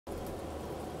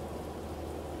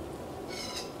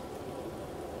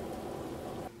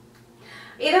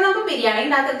ഇത് നമുക്ക് ബിരിയാണി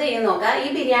ഉണ്ടാക്കുന്നത് ചെയ്ത് നോക്കാം. ഈ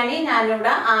ബിരിയാണി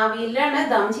ഞാനിവിടെ ആവിയിലാണ്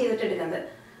ദം ചെയ്തിട്ട് എടുക്കുന്നത്.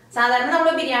 സാധാരണ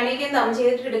നമ്മൾ ബിരിയാണിക്ക് ദം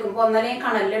ചെയ്തിട്ട് എടുക്കുമ്പോൾ ഒന്നല്ലെങ്കിൽ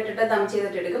കണലിലിട്ടിട്ട് ദം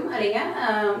ചെയ്തിട്ട് എടുക്കും, അല്ലെങ്കിൽ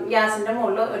ഗ്യാസിന്റെ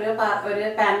മുകളിൽ ഒരു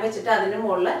പാൻ വെച്ചിട്ട് അതിന്റെ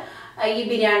മുകളിൽ ഈ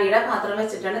ബിരിയാണിയുടെ പാത്രം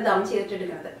വെച്ചിട്ടാണ് ദം ചെയ്തിട്ട്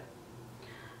എടുക്കുന്നത്.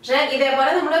 പക്ഷെ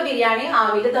ഇതേപോലെ നമ്മൾ ബിരിയാണി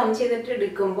ആവിയിൽ ദം ചെയ്തിട്ട്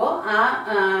എടുക്കുമ്പോൾ ആ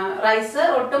റൈസ്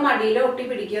ഒട്ടും അടിയിൽ ഒട്ടി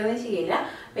പിടിക്കുകയൊന്നും ചെയ്യില്ല,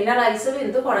 പിന്നെ റൈസ്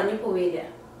വെന്ത് കുഴഞ്ഞു പോവില്ല.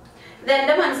 ഇത്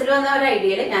എന്റെ മനസ്സിൽ വന്ന ഒരു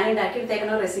ഐഡിയയിൽ ഞാൻ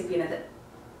ഉണ്ടാക്കിയെടുത്തേക്കുന്ന റെസിപ്പിയാണിത്.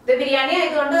 ഇത് ബിരിയാണി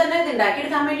ആയതുകൊണ്ട് തന്നെ ഇത്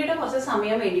ഉണ്ടാക്കിയെടുക്കാൻ വേണ്ടിയിട്ട് കുറച്ച്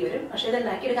സമയം വേണ്ടി വരും, പക്ഷെ ഇത്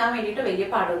ഉണ്ടാക്കിയെടുക്കാൻ വേണ്ടിയിട്ട് വലിയ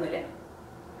പാടൊന്നുമില്ല.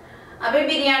 അപ്പൊ ഈ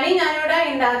ബിരിയാണി ഞാനിവിടെ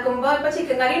ഉണ്ടാക്കുമ്പോൾ ഇപ്പൊ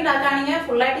ചിക്കൻ കറി ഉണ്ടാക്കുകയാണെങ്കിൽ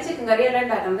ഫുള്ളായിട്ട് ചിക്കൻ കറി അല്ല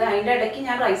ഉണ്ടാക്കുന്നത്, അതിന്റെ ഇടയ്ക്ക്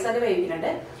ഞാൻ റൈസ് ഒക്കെ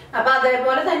വേവിക്കുന്നുണ്ട്. അപ്പൊ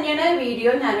അതേപോലെ തന്നെയാണ്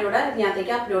വീഡിയോ ഞാനിവിടെ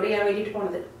ഇതിനകത്തേക്ക് അപ്ലോഡ് ചെയ്യാൻ വേണ്ടിയിട്ട്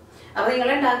പോണത്. അപ്പൊ നിങ്ങൾ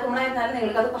ഉണ്ടാക്കുമ്പോഴായിരുന്നാലും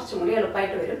നിങ്ങൾക്ക് അത് കുറച്ചും കൂടി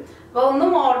എളുപ്പമായിട്ട് വരും. അപ്പൊ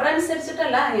ഒന്നും ഓർഡർ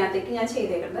അനുസരിച്ചിട്ടല്ല അതിനകത്തേക്ക് ഞാൻ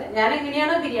ചെയ്തേക്കുന്നത്. ഞാൻ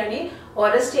എങ്ങനെയാണ് ബിരിയാണി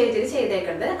ഓരോ സ്റ്റേജിൽ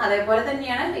ചെയ്തേക്കുന്നത് അതേപോലെ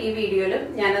തന്നെയാണ് ഈ വീഡിയോയിലും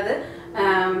ഞാനത്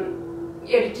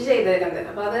എഡിറ്റ് ചെയ്തേക്കുന്നത്.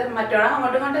 അപ്പൊ അത് മറ്റോടെ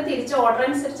അങ്ങോട്ടും ഇങ്ങോട്ടും തിരിച്ച് ഓർഡർ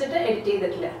അനുസരിച്ചിട്ട് എഡിറ്റ്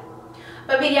ചെയ്തിട്ടില്ല.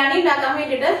 അപ്പൊ ബിരിയാണി ഉണ്ടാക്കാൻ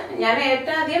വേണ്ടിയിട്ട് ഞാൻ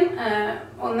ഏറ്റവും ആദ്യം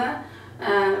ഒന്ന്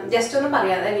ജസ്റ്റ് ഒന്ന്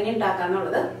പറയാതെ എങ്ങനെ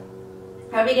ഉണ്ടാക്കാന്നുള്ളത്.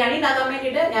 ബിരിയാണി ഉണ്ടാക്കാൻ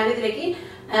വേണ്ടിയിട്ട് ഞാൻ ഇതിലേക്ക്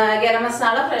ഗരം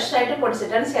മസാല ഫ്രഷ് ആയിട്ട്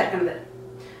പൊടിച്ചിട്ടാണ് ചേർക്കുന്നത്.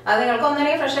 അത് നിങ്ങൾക്ക്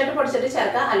ഒന്നല്ലെങ്കിൽ ഫ്രഷ് ആയിട്ട് പൊടിച്ചിട്ട്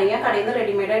ചേർക്കാം, അല്ലെങ്കിൽ കടയിൽ നിന്ന്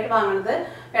റെഡിമെയ്ഡ് ആയിട്ട് വാങ്ങുന്നത്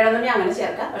വേണമെന്നുണ്ടെങ്കിൽ അങ്ങനെ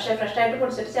ചേർക്കാം. പക്ഷെ ഫ്രഷ് ആയിട്ട്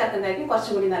പൊടിച്ചിട്ട് ചേർക്കുന്നതായിരിക്കും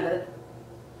കുറച്ചും കൂടി നല്ലത്.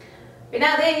 പിന്നെ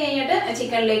അത് കഴിഞ്ഞിട്ട്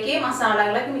ചിക്കനിലേക്ക്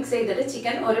മസാലകളൊക്കെ മിക്സ് ചെയ്തിട്ട്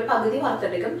ചിക്കൻ ഒരു പകുതി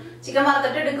വറുത്തെടുക്കും. ചിക്കൻ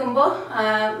വറുത്തിട്ട് എടുക്കുമ്പോൾ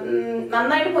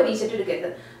നന്നായിട്ട് പൊരിച്ചിട്ട്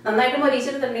എടുക്കരുത്. നന്നായിട്ട്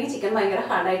പൊരിച്ചെടുത്തിട്ടുണ്ടെങ്കിൽ ചിക്കൻ ഭയങ്കര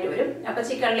ഹാർഡായിട്ട് വരും. അപ്പൊ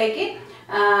ചിക്കനിലേക്ക്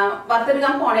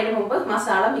വറുത്തെടുക്കാൻ പോണതിന് മുമ്പ്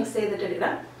മസാല മിക്സ് ചെയ്തിട്ട്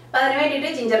എടുക്കണം. അപ്പൊ അതിന് വേണ്ടിയിട്ട്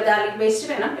ജിഞ്ചർ ഗാർലിക് പേസ്റ്റ്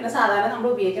വേണം. പിന്നെ സാധാരണ നമ്മൾ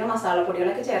ഉപയോഗിക്കുന്ന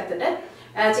മസാലപ്പൊടികളൊക്കെ ചേർത്തിട്ട്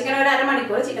ചിക്കൻ ഒരു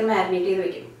അരമണിക്കൂർ ചിക്കൻ മാരിനേറ്റ് ചെയ്ത്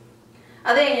വെക്കും.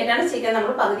 അത് കഴിഞ്ഞിട്ടാണ് ചിക്കൻ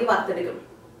നമ്മൾ പകുതി വറുത്തെടുക്കും.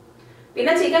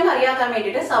 പിന്നെ ചിക്കൻ കറിയാക്കാൻ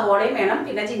വേണ്ടിയിട്ട് സവോളയും വേണം,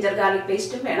 പിന്നെ ജിഞ്ചർ ഗാർലിക്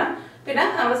പേസ്റ്റും വേണം, പിന്നെ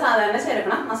നമ്മൾ സാധാരണ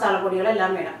ചേർക്കണം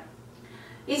മസാലപ്പൊടികളെല്ലാം വേണം.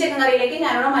 ഈ ചിക്കൻ കറിയിലേക്ക്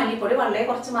ഞാനിവിടെ മല്ലിപ്പൊടി വളരെ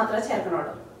കുറച്ച് മാത്രമേ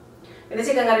ചേർക്കണുള്ളൂ. പിന്നെ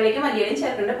ചിക്കൻ കറിയിലേക്ക് മല്ലിയിലയും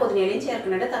ചേർക്കുന്നുണ്ട്, പുതിനയിലയും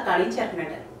ചേർക്കുന്നുണ്ട്, തക്കാളിയും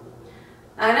ചേർക്കുന്നുണ്ട്.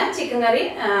 അങ്ങനെ ചിക്കൻ കറി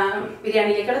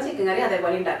ബിരിയാണിയിലേക്കുള്ള ചിക്കൻ കറി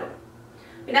അതേപോലെ ഉണ്ടാക്കും.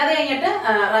 പിന്നെ അത് കഴിഞ്ഞിട്ട്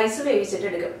റൈസ് വേവിച്ചിട്ട്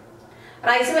എടുക്കും.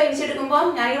 റൈസ് വേവിച്ചെടുക്കുമ്പോൾ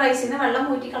ഞാൻ ഈ റൈസിൽ നിന്ന് വെള്ളം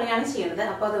ഊറ്റി കളയാണ് ചെയ്യുന്നത്.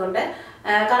 അപ്പൊ അതുകൊണ്ട്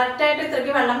കറക്റ്റായിട്ട്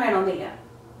ഇത്രയ്ക്ക് വെള്ളം വേണമെന്നില്ല.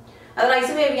 അത്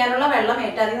റൈസ് വേവിക്കാനുള്ള വെള്ളം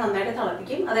ഏറ്റവും നന്നായിട്ട്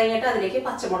തിളപ്പിക്കും. അത് കഴിഞ്ഞിട്ട് അതിലേക്ക്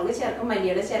പച്ചമുളക് ചേർക്കും,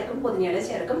 മല്ലിയില ചേർക്കും, പുതിനയില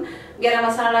ചേർക്കും, ഗരം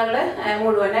മസാലകൾ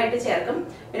മുഴുവനായിട്ട് ചേർക്കും,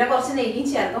 പിന്നെ കുറച്ച് നെയ്യും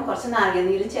ചേർക്കും, കുറച്ച്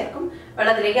നാരങ്ങനീരും ചേർക്കും,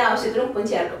 വെള്ളത്തിലേക്ക് ആവശ്യത്തിന് ഉപ്പും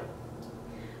ചേർക്കും.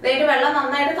 അതായത് വെള്ളം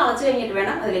നന്നായിട്ട് തിളച്ച് കഴിഞ്ഞിട്ട്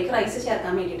വേണം അതിലേക്ക് റൈസ്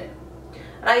ചേർക്കാൻ വേണ്ടിയിട്ട്.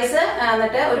 റൈസ്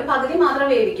എന്നിട്ട് ഒരു പകുതി മാത്രമേ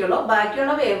വേവിക്കുള്ളൂ.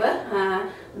 ബാക്കിയുള്ള വേവ്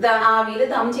ആവിയിൽ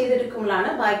ദം ചെയ്തെടുക്കുമ്പോഴാണ്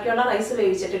ബാക്കിയുള്ള റൈസ്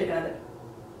വേവിച്ചിട്ട് എടുക്കുന്നത്.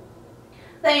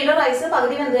 കഴിഞ്ഞിട്ട് റൈസ്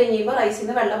പകുതി വെന്ത് കഴിയുമ്പോൾ റൈസിൽ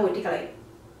നിന്ന് വെള്ളം ഊറ്റിക്കളയും.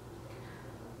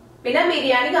 പിന്നെ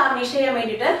ബിരിയാണി ഗാർണിഷ് ചെയ്യാൻ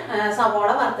വേണ്ടിയിട്ട്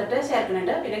സവോള വറുത്തിട്ട്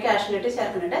ചേർക്കുന്നുണ്ട്, പിന്നെ കാഷ്നട്ട്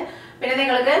ചേർക്കുന്നുണ്ട്. പിന്നെ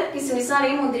നിങ്ങൾക്ക് കിസ്മിസ്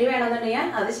അല്ലെങ്കിൽ മുന്തിരി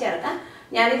വേണമെന്നുണ്ടെങ്കിൽ അത് ചേർക്കാം.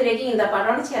 ഞാൻ ഇതിലേക്ക്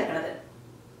ഈന്തപ്പഴമാണ് ചേർക്കുന്നത്.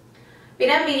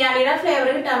 പിന്നെ ബിരിയാണിയുടെ ഫ്ലേവർ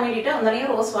കിട്ടാൻ വേണ്ടിയിട്ട്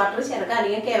ഒന്നല്ലെങ്കിൽ റോസ് വാട്ടർ ചേർക്കാം,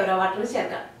 അല്ലെങ്കിൽ കേവര വാട്ടർ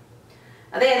ചേർക്കാം.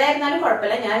 അത് ഏതായിരുന്നാലും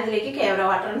കുഴപ്പമില്ല, ഞാൻ ഇതിലേക്ക് കേവര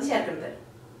വാട്ടറാണ് ചേർക്കുന്നത്.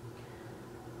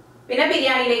 പിന്നെ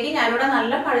ബിരിയാണിയിലേക്ക് ഞാനിവിടെ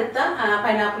നല്ല പഴുത്ത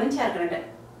പൈനാപ്പിളും ചേർക്കുന്നുണ്ട്.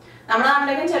 നമ്മുടെ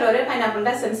നാട്ടിലേക്കും ചിലവര്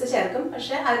പൈനാപ്പിളിന്റെ എസൻസ് ചേർക്കും,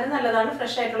 പക്ഷെ അതിന് നല്ലതാണ്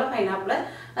ഫ്രഷ് ആയിട്ടുള്ള പൈനാപ്പിള്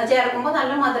ചേർക്കുമ്പോൾ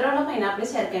നല്ല മധുരമുള്ള പൈനാപ്പിൾ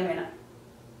ചേർക്കാൻ വേണം.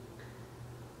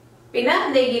 പിന്നെ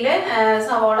നെയ്യില്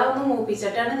സവോള ഒന്ന്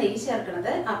മൂപ്പിച്ചിട്ടാണ് നെയ്യ്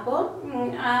ചേർക്കുന്നത്. അപ്പോൾ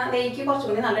നെയ്ക്ക്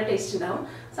കുറച്ചുകൂടി നല്ല ടേസ്റ്റ് ഉണ്ടാവും.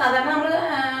 സാധാരണ നമ്മൾ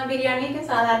ബിരിയാണിയൊക്കെ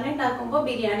സാധാരണ ഉണ്ടാക്കുമ്പോൾ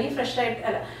ബിരിയാണി ഫ്രഷ് ആയിട്ട്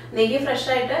അല്ല നെയ്യ് ഫ്രഷ്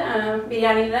ആയിട്ട്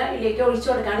ബിരിയാണിയിലേക്ക് ഒഴിച്ചു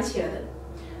കൊടുക്കുകയാണ് ചെയ്യുന്നത്.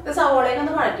 ഇത് സവോളയൊക്കെ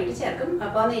ഒന്ന് വഴറ്റിയിട്ട് ചേർക്കും,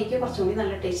 അപ്പോൾ നെയ്ക്ക് കുറച്ചുകൂടി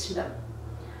നല്ല ടേസ്റ്റ് ഉണ്ടാവും.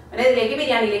 പിന്നെ ഇതിലേക്ക്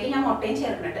ബിരിയാണിയിലേക്ക് ഞാൻ മുട്ടയും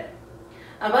ചേർക്കുന്നുണ്ട്.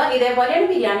 അപ്പൊ ഇതേപോലെയാണ്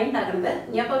ബിരിയാണി ഉണ്ടാക്കുന്നത്.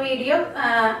 ഇനി അപ്പൊ വീഡിയോ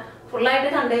ഫുള്ളായിട്ട്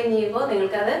കണ്ടു കഴിയുമ്പോൾ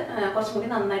നിങ്ങൾക്കത് കുറച്ചും കൂടി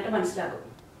നന്നായിട്ട് മനസ്സിലാകും.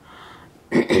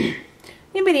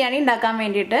 ഈ ബിരിയാണി ഉണ്ടാക്കാൻ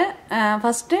വേണ്ടിയിട്ട്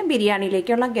ഫസ്റ്റ്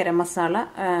ബിരിയാണിയിലേക്കുള്ള ഗരം മസാല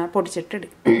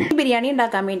പൊടിച്ചിട്ടെടുക്കും. ബിരിയാണി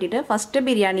ഉണ്ടാക്കാൻ വേണ്ടിയിട്ട് ഫസ്റ്റ്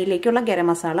ബിരിയാണിയിലേക്കുള്ള ഗരം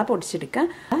മസാല പൊടിച്ചെടുക്കുക.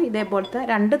 ഇതേപോലത്തെ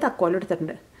 2 തക്കോലം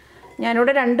എടുത്തിട്ടുണ്ട്.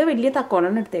 ഞാനിവിടെ 2 വലിയ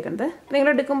തക്കോലാണ് എടുത്തേക്കുന്നത്. നിങ്ങൾ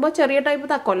എടുക്കുമ്പോൾ ചെറിയ ടൈപ്പ്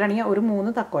തക്കോലാണെങ്കിൽ ഒരു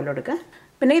 3 തക്കോലം എടുക്കുക.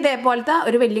 പിന്നെ ഇതേപോലത്തെ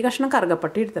ഒരു വലിയ കഷ്ണം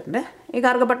കറുകപ്പട്ട എടുത്തിട്ടുണ്ട്. ഈ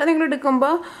കറുകപ്പട്ട നിങ്ങൾ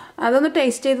എടുക്കുമ്പോൾ അതൊന്ന്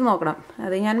ടേസ്റ്റ് ചെയ്ത് നോക്കണം.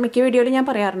 അത് ഞാൻ മിക്ക വീഡിയോയിലും ഞാൻ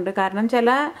പറയാറുണ്ട്. കാരണം ചില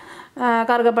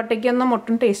കറുകപ്പട്ടയ്ക്കൊന്നും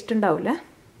ഒട്ടും ടേസ്റ്റ് ഉണ്ടാവില്ല.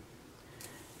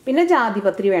 പിന്നെ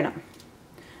ജാതിപത്രി വേണം.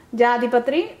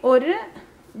 ജാതിപത്രി ഒരു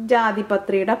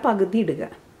ജാതിപത്രിയുടെ പകുതി ഇടുക.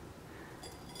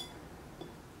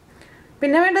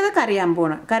 പിന്നെ വേണ്ടത്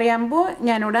കറിയാമ്പൂണ്. കറിയാമ്പൂ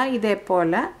ഞാനിവിടെ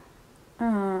ഇതേപോലെ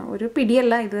ഒരു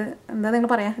പിടിയല്ല, ഇത് എന്താ നിങ്ങൾ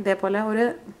പറയാം, ഇതേപോലെ ഒരു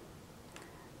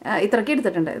ഇത്രയ്ക്ക്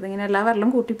എടുത്തിട്ടുണ്ട്. ഇതിങ്ങനെ എല്ലാ വെള്ളം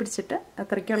കൂട്ടി പിടിച്ചിട്ട്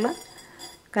അത്രയ്ക്കുള്ള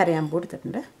കറിയാമ്പൂ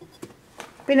എടുത്തിട്ടുണ്ട്.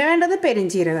 പിന്നെ വേണ്ടത്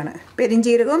പെരിഞ്ചീരകമാണ്.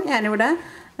 പെരിഞ്ചീരകവും ഞാനിവിടെ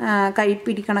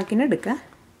കൈപ്പിടി കണക്കിന് എടുക്കുക.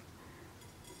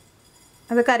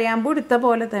 അത് കറിയാമ്പൂ എടുത്ത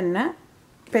പോലെ തന്നെ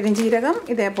പെരിഞ്ചീരകം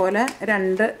ഇതേപോലെ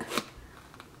 2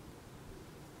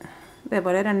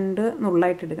 ഇതേപോലെ 2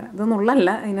 നുള്ളായിട്ട് എടുക്കണം. ഇത് നുള്ളല്ല,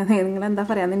 ഇതിന് നിങ്ങളെന്താ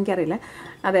പറയാമെന്ന് എനിക്കറിയില്ല.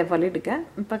 അതേപോലെ എടുക്കുക.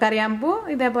 ഇപ്പോൾ കറിയാമ്പൂ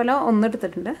ഇതേപോലെ 1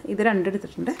 എടുത്തിട്ടുണ്ട്, ഇത് 2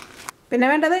 എടുത്തിട്ടുണ്ട്. പിന്നെ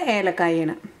വേണ്ടത്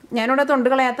ഏലക്കായാണ്. ഞാനിവിടെ തൊണ്ട്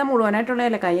കളയാത്ത മുഴുവനായിട്ടുള്ള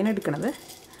ഏലക്കായാണ് എടുക്കുന്നത്.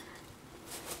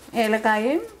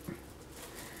 ഏലക്കായയും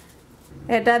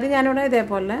ഏറ്റാദ്യം ഞാനിവിടെ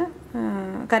ഇതേപോലെ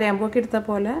കറിയാമ്പൂക്കെ എടുത്ത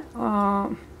പോലെ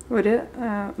ഒരു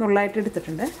നുള്ളായിട്ട്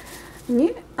എടുത്തിട്ടുണ്ട്. ഇനി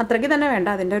അത്രയ്ക്ക് തന്നെ വേണ്ട,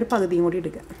 അതിൻ്റെ ഒരു പകുതിയും കൂടി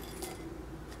എടുക്കുക.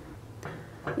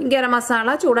 ഗരം മസാല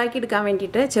ചൂടാക്കി എടുക്കാൻ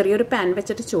വേണ്ടിയിട്ട് ചെറിയൊരു പാൻ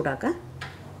വെച്ചിട്ട് ചൂടാക്കുക.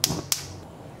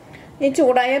 ഈ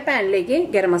ചൂടായ പാനിലേക്ക്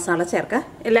ഗരം മസാല ചേർക്കുക.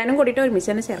 എല്ലാവരും കൂടിയിട്ട് ഒരുമിച്ച്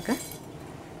തന്നെ ചേർക്കുക.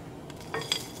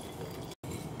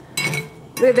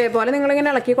 ഇതേപോലെ നിങ്ങളിങ്ങനെ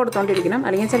ഇളക്കി കൊടുത്തോണ്ടിരിക്കണം,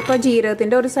 അല്ലെങ്കിൽ ചിലപ്പോൾ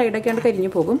ജീരകത്തിൻ്റെ ഒരു സൈഡൊക്കെ കൊണ്ട്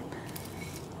കരിഞ്ഞു പോകും.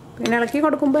 പിന്നെ ഇളക്കി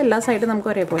കൊടുക്കുമ്പോൾ എല്ലാ സൈഡും നമുക്ക്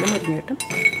ഒരേപോലെ മുരിഞ്ഞ് കിട്ടും.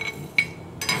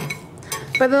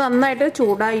 അപ്പോൾ ഇത് നന്നായിട്ട്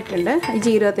ചൂടായിട്ടുണ്ട്. ഈ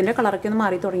ജീരകത്തിൻ്റെ കളറൊക്കെ ഒന്ന്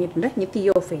മാറി തുടങ്ങിയിട്ടുണ്ട്. ഇനി തീ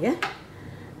ഓഫ് ചെയ്യുക.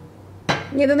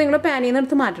 ഇനി ഇത് നിങ്ങൾ പാനിൽ നിന്ന്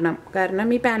എടുത്ത് മാറ്റണം, കാരണം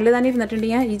ഈ പാനിൽ തന്നെ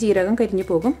ഇരുന്നിട്ടുണ്ടെങ്കിൽ ഈ ജീരകം കരിഞ്ഞു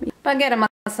പോകും. ഇപ്പം ഗരം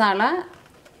മസാല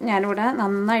ഞാനിവിടെ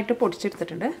നന്നായിട്ട്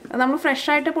പൊടിച്ചെടുത്തിട്ടുണ്ട്. അത് നമ്മൾ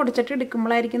ഫ്രഷായിട്ട് പൊടിച്ചിട്ട്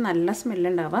എടുക്കുമ്പോഴായിരിക്കും നല്ല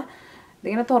സ്മെല്ലുണ്ടാവുക.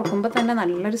 ഇതിങ്ങനെ തുറക്കുമ്പോൾ തന്നെ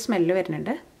നല്ലൊരു സ്മെല്ല്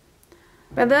വരുന്നുണ്ട്.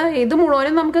 അപ്പോൾ ഇത്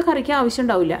മുഴുവനും നമുക്ക് കറിക്ക് ആവശ്യം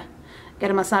ഉണ്ടാവില്ല.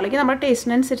 ഗരം മസാലയ്ക്ക് നമ്മുടെ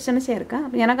ടേസ്റ്റിനനുസരിച്ചാണ് ചേർക്കുക.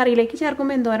 അപ്പോൾ ഞാൻ ആ കറിയിലേക്ക്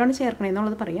ചേർക്കുമ്പോൾ എന്തോരാണ് ചേർക്കണേ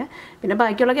എന്നുള്ളത് പറയാം. പിന്നെ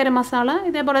ബാക്കിയുള്ള ഗരം മസാല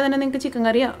ഇതേപോലെ തന്നെ നിങ്ങൾക്ക് ചിക്കൻ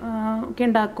കറി ഒക്കെ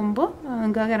ഉണ്ടാക്കുമ്പോൾ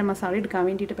നിങ്ങൾക്ക് ആ ഗരം മസാല എടുക്കാൻ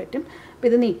വേണ്ടിയിട്ട് പറ്റും. അപ്പോൾ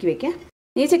ഇത് നീക്കി വയ്ക്കുക.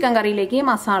 ഈ ചിക്കൻ കറിയിലേക്ക്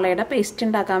മസാലയുടെ പേസ്റ്റ്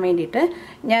ഉണ്ടാക്കാൻ വേണ്ടിയിട്ട്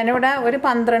ഞാനിവിടെ ഒരു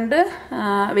 12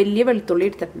 വലിയ വെളുത്തുള്ളി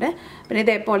എടുത്തിട്ടുണ്ട്. പിന്നെ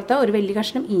ഇതേപോലത്തെ ഒരു വലിയ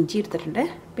കഷ്ണം ഇഞ്ചി എടുത്തിട്ടുണ്ട്.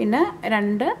 പിന്നെ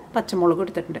 2 പച്ചമുളക്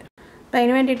എടുത്തിട്ടുണ്ട്. അപ്പം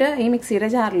അതിന് വേണ്ടിയിട്ട് ഈ മിക്സിയുടെ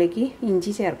ജാറിലേക്ക്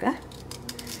ഇഞ്ചി ചേർക്കുക.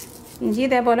 ഇഞ്ചി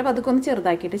ഇതേപോലെ പതുക്കൊന്ന്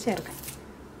ചെറുതാക്കിയിട്ട് ചേർക്കുക.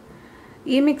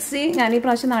 ഈ മിക്സി ഞാൻ ഈ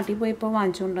പ്രാവശ്യം നാട്ടിൽ പോയപ്പോൾ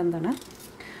വാങ്ങിച്ചുകൊണ്ടെന്താണ്,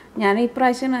 ഞാൻ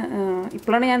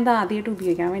ഇപ്പോഴാണ് ഞാൻ ഇത് ആദ്യമായിട്ട്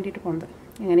ഉപയോഗിക്കാൻ വേണ്ടിയിട്ട് പോകുന്നത്.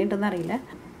 എങ്ങനെയുണ്ടെന്ന് അറിയില്ല.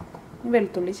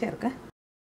 വെളുത്തുള്ളി ചേർക്കുക.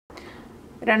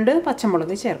 2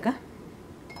 പച്ചമുളക് ചേർക്കുക.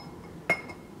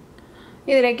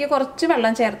 ഇതിലേക്ക് കുറച്ച്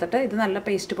വെള്ളം ചേർത്തിട്ട് ഇത് നല്ല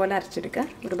പേസ്റ്റ് പോലെ അരച്ചെടുക്കുക.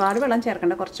 ഒരുപാട് വെള്ളം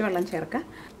ചേർക്കേണ്ട, കുറച്ച് വെള്ളം ചേർക്കുക.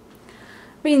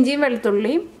 അപ്പോൾ ഇഞ്ചിയും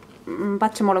വെളുത്തുള്ളിയും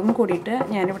പച്ചമുളകും കൂടിയിട്ട്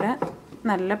ഞാനിവിടെ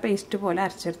നല്ല പേസ്റ്റ് പോലെ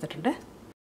അരച്ചെടുത്തിട്ടുണ്ട്.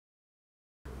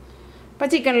 അപ്പോൾ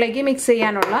ചിക്കനിലേക്ക് മിക്സ്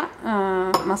ചെയ്യാനുള്ള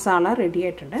മസാല റെഡി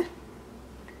ആയിട്ടുണ്ട്.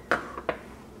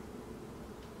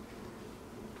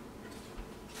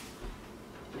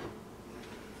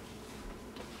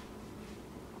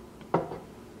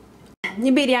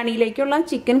 ഈ ബിരിയാണിയിലേക്കുള്ള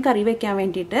ചിക്കൻ കറി വെക്കാൻ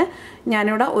വേണ്ടിയിട്ട്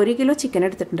ഞാനിവിടെ 1 കിലോ ചിക്കൻ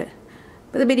എടുത്തിട്ടുണ്ട്.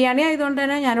 ഇത് ബിരിയാണി ആയതുകൊണ്ട്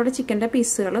തന്നെ ഞാനിവിടെ ചിക്കൻ്റെ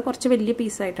പീസുകൾ കുറച്ച് വലിയ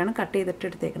പീസായിട്ടാണ് കട്ട് ചെയ്തിട്ട്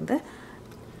എടുത്തേക്കുന്നത്.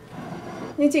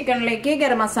 ഈ ചിക്കനിലേക്ക്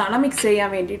ഗരം മസാല മിക്സ് ചെയ്യാൻ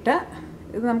വേണ്ടിയിട്ട്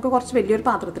ഇത് നമുക്ക് കുറച്ച് വലിയൊരു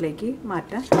പാത്രത്തിലേക്ക്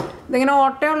മാറ്റാം. ഇതിങ്ങനെ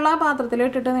ഓട്ടയുള്ള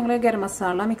പാത്രത്തിലിട്ടിട്ട് നിങ്ങൾ ഗരം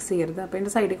മസാല മിക്സ് ചെയ്യരുത്, അപ്പോൾ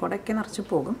ഇതിൻ്റെ സൈഡിൽ കൂടെ ഒക്കെ നിറച്ച്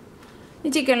പോകും. ഈ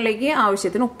ചിക്കനിലേക്ക്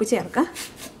ആവശ്യത്തിന് ഉപ്പ് ചേർക്കാം.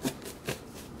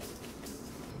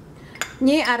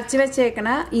 ഇനി അരച്ച് വെച്ചേക്കണ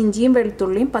ഇഞ്ചിയും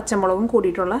വെളുത്തുള്ളിയും പച്ചമുളകും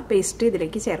കൂടിയിട്ടുള്ള പേസ്റ്റ്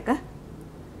ഇതിലേക്ക് ചേർക്കാം.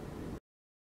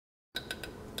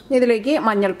 ഇതിലേക്ക്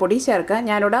മഞ്ഞൾപ്പൊടി ചേർക്കുക.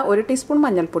 ഞാനിവിടെ 1 ടീസ്പൂൺ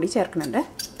മഞ്ഞൾപ്പൊടി ചേർക്കുന്നുണ്ട്.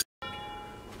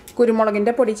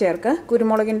 കുരുമുളകിൻ്റെ പൊടി ചേർക്കുക.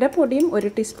 കുരുമുളകിൻ്റെ പൊടിയും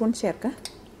 1 ടീസ്പൂൺ ചേർക്കുക.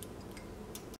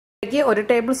 ഇതിലേക്ക് 1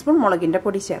 ടേബിൾ സ്പൂൺ മുളകിൻ്റെ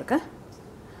പൊടി ചേർക്കുക.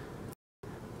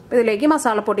 ഇതിലേക്ക്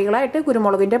മസാലപ്പൊടികളായിട്ട്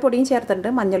കുരുമുളകിൻ്റെ പൊടിയും ചേർത്തിട്ടുണ്ട്,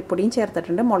 മഞ്ഞൾപ്പൊടിയും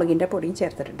ചേർത്തിട്ടുണ്ട്, മുളകിൻ്റെ പൊടിയും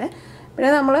ചേർത്തിട്ടുണ്ട്. പിന്നെ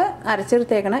നമ്മൾ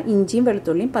അരച്ചെടുത്തേക്കണ ഇഞ്ചിയും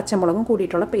വെളുത്തുള്ളിയും പച്ചമുളകും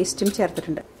കൂടിയിട്ടുള്ള പേസ്റ്റും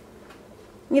ചേർത്തിട്ടുണ്ട്.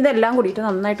 ഇതെല്ലാം കൂടിയിട്ട്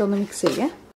നന്നായിട്ടൊന്ന് മിക്സ് ചെയ്യുക.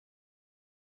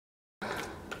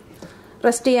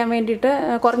 റെസ്റ്റ് ചെയ്യാൻ വേണ്ടിയിട്ട്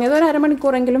കുറഞ്ഞത് ഒരു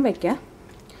അരമണിക്കൂറെങ്കിലും വയ്ക്കുക.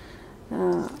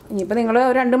 ഇനിയിപ്പോൾ നിങ്ങൾ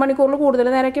 2 മണിക്കൂറിൽ കൂടുതൽ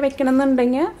നേരമൊക്കെ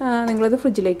വെക്കണമെന്നുണ്ടെങ്കിൽ നിങ്ങളിത്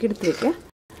ഫ്രിഡ്ജിലേക്ക് എടുത്ത് വയ്ക്കുക.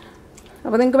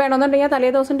 അപ്പോൾ നിങ്ങൾക്ക് വേണമെന്നുണ്ടെങ്കിൽ തലേ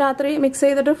ദിവസം രാത്രി മിക്സ്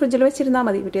ചെയ്തിട്ട് ഫ്രിഡ്ജിൽ വെച്ചിരുന്നാൽ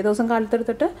മതി. പിറ്റേ ദിവസം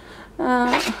കാലത്തെടുത്തിട്ട്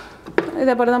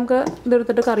ഇതേപോലെ നമുക്ക്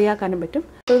ഇതെടുത്തിട്ട് കറിയാക്കാനും പറ്റും.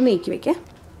 ഇത് നീക്കി വയ്ക്കുക.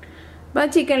 അപ്പോൾ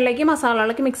ചിക്കനിലേക്ക്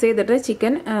മസാലകളൊക്കെ മിക്സ് ചെയ്തിട്ട്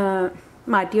ചിക്കൻ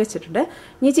മാറ്റി വെച്ചിട്ടുണ്ട്.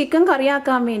 ഇനി ചിക്കൻ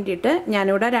കറിയാക്കാൻ വേണ്ടിയിട്ട്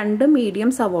ഞാനിവിടെ 2 മീഡിയം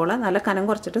സവോള നല്ല കനം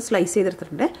കുറച്ചിട്ട് സ്ലൈസ്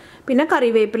ചെയ്തെടുത്തിട്ടുണ്ട്. പിന്നെ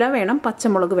കറിവേപ്പില വേണം,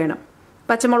 പച്ചമുളക് വേണം.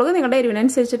 പച്ചമുളക് നിങ്ങളുടെ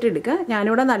എരിവിനനുസരിച്ചിട്ട് എടുക്കുക.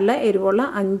 ഞാനിവിടെ നല്ല എരിവുള്ള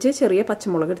 5 ചെറിയ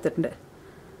പച്ചമുളക് എടുത്തിട്ടുണ്ട്.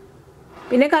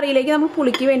 പിന്നെ കറിയിലേക്ക് നമ്മൾ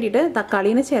പുളിക്ക് വേണ്ടിയിട്ട്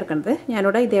തക്കാളിനെ ചേർക്കുന്നത്.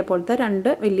 ഞാനിവിടെ ഇതേപോലത്തെ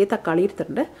 2 വലിയ തക്കാളി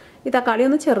എടുത്തിട്ടുണ്ട്. ഈ തക്കാളി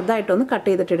ഒന്ന് ചെറുതായിട്ടൊന്ന് കട്ട്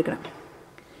ചെയ്തിട്ട് എടുക്കണം.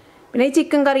 പിന്നെ ഈ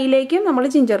ചിക്കൻ കറിയിലേക്കും നമ്മൾ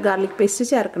ജിഞ്ചർ ഗാർലിക് പേസ്റ്റ്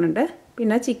ചേർക്കുന്നുണ്ട്.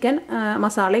 പിന്നെ ചിക്കൻ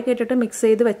മസാലയൊക്കെ ഇട്ടിട്ട് മിക്സ്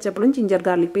ചെയ്ത് വെച്ചപ്പോഴും ജിഞ്ചർ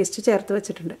ഗാർലിക് പേസ്റ്റ് ചേർത്ത്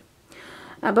വെച്ചിട്ടുണ്ട്.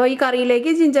 അപ്പോൾ ഈ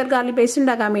കറിയിലേക്ക് ജിഞ്ചർ ഗാർലിക് പേസ്റ്റ്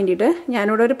ഉണ്ടാക്കാൻ വേണ്ടിയിട്ട്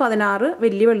ഞാനിവിടെ ഒരു 16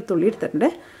 വലിയ വെളുത്തുള്ളി എടുത്തിട്ടുണ്ട്.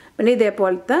 പിന്നെ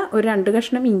ഇതേപോലത്തെ ഒരു 2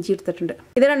 കഷ്ണം ഇഞ്ചി എടുത്തിട്ടുണ്ട്.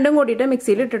 ഇത് രണ്ടും കൂടിയിട്ട്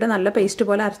മിക്സിയിൽ ഇട്ടിട്ട് നല്ല പേസ്റ്റ്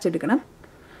പോലെ അരച്ചെടുക്കണം.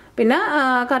 പിന്നെ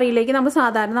കറിയിലേക്ക്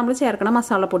നമ്മൾ ചേർക്കണ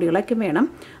മസാലപ്പൊടികളൊക്കെ വേണം.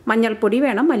 മഞ്ഞൾപ്പൊടി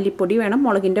വേണം, മല്ലിപ്പൊടി വേണം,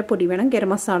 മുളകിൻ്റെ പൊടി വേണം, ഗരം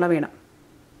മസാല വേണം.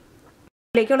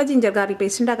 ഇതിലേക്കുള്ള ജിഞ്ചർ ഗാർലിക്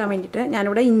പേസ്റ്റ് ഉണ്ടാക്കാൻ വേണ്ടിയിട്ട്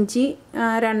ഞാനിവിടെ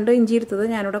 2 ഇഞ്ചി എടുത്തത്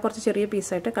ഞാനിവിടെ കുറച്ച് ചെറിയ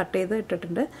പീസായിട്ട് കട്ട് ചെയ്ത്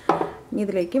ഇട്ടിട്ടുണ്ട്. ഇനി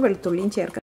ഇതിലേക്ക് വെളുത്തുള്ളിയും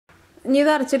ചേർക്കാം. ഇനി ഇത്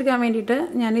അരച്ചെടുക്കാൻ വേണ്ടിയിട്ട്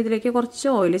ഞാൻ ഇതിലേക്ക് കുറച്ച്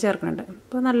ഓയിൽ ചേർക്കുന്നുണ്ട്.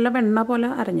 അപ്പോൾ നല്ല വെണ്ണ പോലെ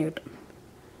അരഞ്ഞു കിട്ടും.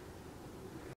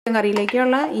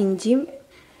 കറിയിലേക്കുള്ള ഇഞ്ചിയും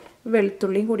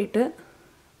വെളുത്തുള്ളിയും കൂടിയിട്ട്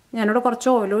ഞാനിവിടെ കുറച്ച്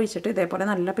ഓയിൽ ഒഴിച്ചിട്ട് ഇതേപോലെ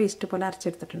നല്ല പേസ്റ്റ് പോലെ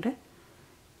അരച്ചെടുത്തിട്ടുണ്ട്.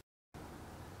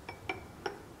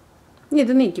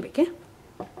 ഇത് നീക്കി വയ്ക്കാം.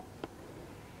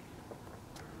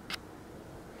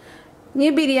 ഇനി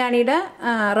ബിരിയാണിയുടെ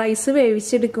റൈസ്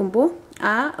വേവിച്ചെടുക്കുമ്പോൾ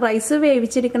ആ റൈസ്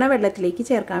വേവിച്ചെടുക്കുന്ന വെള്ളത്തിലേക്ക്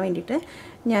ചേർക്കാൻ വേണ്ടിയിട്ട്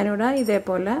ഞാനിവിടെ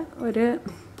ഇതേപോലെ ഒരു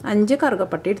 5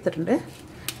 കറുകപ്പട്ട എടുത്തിട്ടുണ്ട്.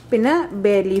 പിന്നെ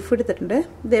ബേ ലീഫ് എടുത്തിട്ടുണ്ട്.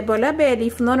 ഇതേപോലെ ബേ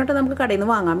ലീഫ് എന്ന് പറഞ്ഞിട്ട് നമുക്ക് കടയിൽ നിന്ന്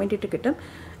വാങ്ങാൻ വേണ്ടിയിട്ട് കിട്ടും.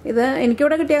 ഇത്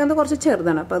എനിക്കിവിടെ കിട്ടിയത് കുറച്ച്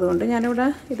ചെറുതാണ്. അപ്പോൾ അതുകൊണ്ട് ഞാനിവിടെ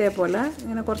ഇതേപോലെ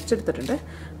ഇങ്ങനെ കുറച്ചെടുത്തിട്ടുണ്ട്.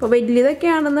 അപ്പോൾ വലിയതൊക്കെ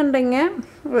ആണെന്നുണ്ടെങ്കിൽ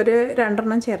ഒരു 2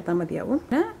 എണ്ണം ചേർത്താൽ മതിയാവും.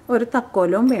 പിന്നെ ഒരു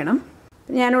തക്കോലവും വേണം.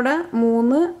 ഞാനിവിടെ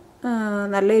 3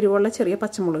 നല്ല എരിവുള്ള ചെറിയ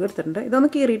പച്ചമുളക് എടുത്തിട്ടുണ്ട്. ഇതൊന്ന്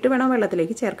കീറിയിട്ട് വേണം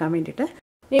വെള്ളത്തിലേക്ക് ചേർക്കാൻ വേണ്ടിയിട്ട്.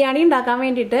 ബിരിയാണി ഉണ്ടാക്കാൻ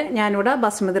വേണ്ടിയിട്ട് ഞാനിവിടെ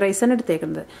ബസ്മതി റൈസാണ്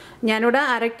എടുത്തേക്കുന്നത്. ഞാനിവിടെ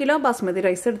 1/2 കിലോ ബസ്മതി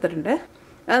റൈസ് എടുത്തിട്ടുണ്ട്.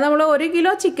 അത് നമ്മൾ 1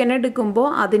 കിലോ ചിക്കൻ എടുക്കുമ്പോൾ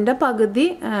അതിൻ്റെ പകുതി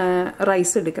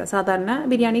റൈസ് എടുക്കുക. സാധാരണ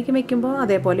ബിരിയാണിക്ക് വെക്കുമ്പോൾ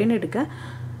അതേപോലെയാണ് എടുക്കുക.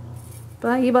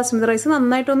 അപ്പോൾ ഈ ബസ്മതി റൈസ്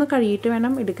നന്നായിട്ടൊന്ന് കഴുകിയിട്ട്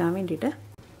വേണം എടുക്കാൻ വേണ്ടിയിട്ട്.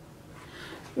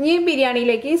 ഇനി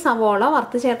ബിരിയാണിയിലേക്ക് സവോള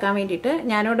വറുത്ത് ചേർക്കാൻ വേണ്ടിയിട്ട്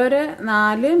ഞാനിവിടെ ഒരു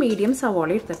 4 മീഡിയം സവോള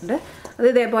എടുത്തിട്ടുണ്ട്. അത്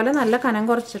ഇതേപോലെ നല്ല കനം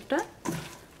കുറച്ചിട്ട്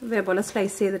ഇതേപോലെ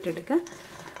സ്ലൈസ് ചെയ്തിട്ട് എടുക്കുക.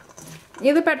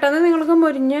 ഇത് പെട്ടെന്ന് നിങ്ങൾക്ക്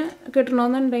മൊരിഞ്ഞ്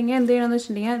കിട്ടണമെന്നുണ്ടെങ്കിൽ എന്ത് ചെയ്യണമെന്ന്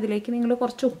വെച്ചിട്ടുണ്ടെങ്കിൽ അതിലേക്ക് നിങ്ങൾ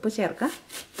കുറച്ച് ഉപ്പ് ചേർക്കുക.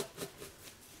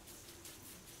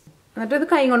 എന്നിട്ട് ഇത്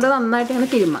കൈ കൊണ്ട് നന്നായിട്ട് ഇങ്ങനെ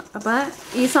തിരുമ്മുക. അപ്പോൾ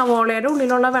ഈ സവോളയുടെ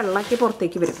ഉള്ളിലുള്ള വെള്ളമൊക്കെ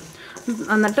പുറത്തേക്ക് വരും.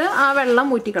 എന്നിട്ട് ആ വെള്ളം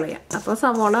ഊറ്റിക്കളയാം. അപ്പോൾ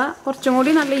സവോള കുറച്ചും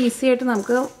കൂടി നല്ല ഈസി ആയിട്ട്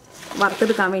നമുക്ക്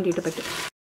വറുത്തെടുക്കാൻ വേണ്ടിയിട്ട് പറ്റും.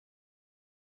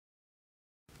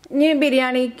 ഇനി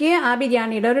ബിരിയാണിക്ക് ആ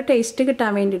ബിരിയാണിയുടെ ഒരു ടേസ്റ്റ്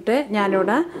കിട്ടാൻ വേണ്ടിയിട്ട്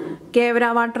ഞാനിവിടെ കേവര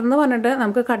വാട്ടർ എന്ന് പറഞ്ഞിട്ട്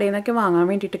നമുക്ക് കടയിൽ നിന്നൊക്കെ വാങ്ങാൻ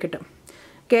വേണ്ടിയിട്ട് കിട്ടും.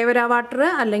 കേവര വാട്ടർ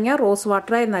അല്ലെങ്കിൽ റോസ്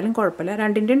വാട്ടർ ആയിരുന്നാലും കുഴപ്പമില്ല.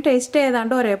 രണ്ടിൻ്റെയും ടേസ്റ്റ്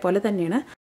ഏതാണ്ട് ഒരേപോലെ തന്നെയാണ്.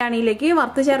 ബിരിയാണിയിലേക്ക്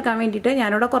വറുത്ത് ചേർക്കാൻ വേണ്ടിയിട്ട്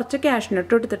ഞാനിവിടെ കുറച്ച്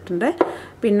കാഷ്നട്ട് എടുത്തിട്ടുണ്ട്.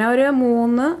 പിന്നെ ഒരു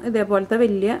 3 ഇതേപോലത്തെ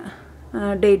വലിയ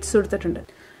ഡേറ്റ്സ് എടുത്തിട്ടുണ്ട്.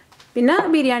 പിന്നെ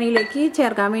ബിരിയാണിയിലേക്ക്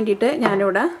ചേർക്കാൻ വേണ്ടിയിട്ട്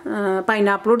ഞാനിവിടെ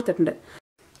പൈനാപ്പിൾ എടുത്തിട്ടുണ്ട്.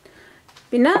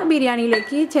 പിന്നെ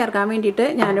ബിരിയാണിയിലേക്ക് ചേർക്കാൻ വേണ്ടിയിട്ട്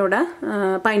ഞാനിവിടെ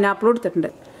പൈനാപ്പിൾ എടുത്തിട്ടുണ്ട്.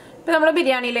 ഇപ്പോൾ നമ്മൾ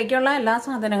ബിരിയാണിയിലേക്കുള്ള എല്ലാ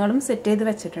സാധനങ്ങളും സെറ്റ് ചെയ്ത്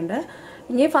വെച്ചിട്ടുണ്ട്.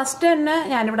 ഇനി ഫസ്റ്റ് തന്നെ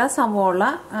ഞാനിവിടെ സവോള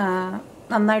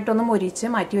നന്നായിട്ടൊന്ന് മൊരിച്ച്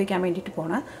മാറ്റി വയ്ക്കാൻ വേണ്ടിയിട്ട്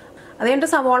പോകണം. അത് കഴിഞ്ഞിട്ട്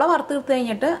സവോള വറുത്ത് എടുത്ത്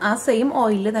കഴിഞ്ഞിട്ട് ആ സെയിം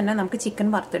ഓയിലിൽ തന്നെ നമുക്ക് ചിക്കൻ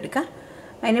വറുത്തെടുക്കാം.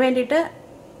 അതിന് വേണ്ടിയിട്ട്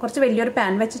കുറച്ച് വലിയൊരു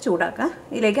പാൻ വെച്ച് ചൂടാക്കുക.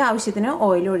 ഇതിലേക്ക് ആവശ്യത്തിന്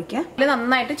ഓയിൽ ഒഴിക്കുക. ഇത്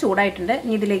നന്നായിട്ട് ചൂടായിട്ടുണ്ട്.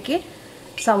 ഇനി ഇതിലേക്ക്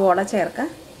സവോള ചേർക്കുക.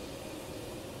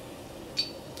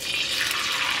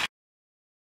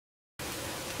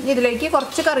 ഇതിലേക്ക്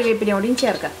കുറച്ച് കറിവേപ്പില കൂടിയും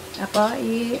ചേർക്കാം. അപ്പോൾ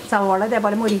ഈ സവോള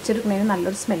ഇതേപോലെ മൊരിച്ചെടുക്കുന്നതിന്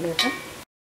നല്ലൊരു സ്മെല്ല് കിട്ടും.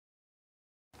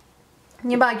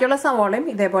 ഇനി ബാക്കിയുള്ള സവോളയും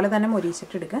ഇതേപോലെ തന്നെ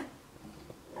മൊരിച്ചിട്ടെടുക്കുക.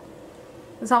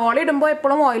 സവോള ഇടുമ്പോൾ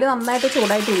എപ്പോഴും ഓയിൽ നന്നായിട്ട്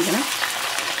ചൂടായിട്ടിരിക്കണം.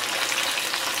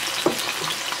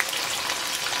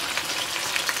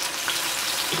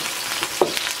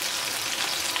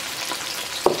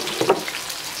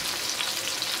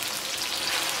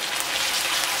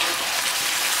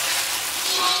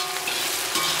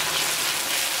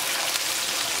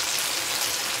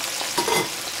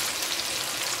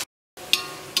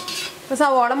 ഇപ്പോൾ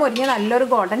സവോള മുരിഞ്ഞ് നല്ലൊരു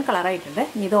ഗോൾഡൻ കളറായിട്ടുണ്ട്.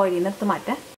 ഇനി ഇത് ഓയിലിൽ നിന്ന് എടുത്ത്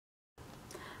മാറ്റാം.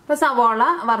 ഇപ്പോൾ സവോള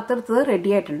വറുത്തെടുത്തത്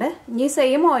റെഡി ആയിട്ടുണ്ട്. ഇനി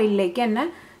സെയിം ഓയിലിലേക്ക് തന്നെ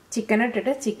ചിക്കൻ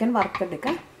ഇട്ടിട്ട് ചിക്കൻ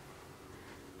വറുത്തെടുക്കുക.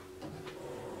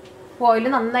 ഓയിൽ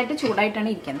നന്നായിട്ട് ചൂടായിട്ടാണ്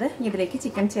ഇരിക്കുന്നത്. ഇതിലേക്ക്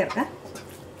ചിക്കൻ ചേർക്കുക.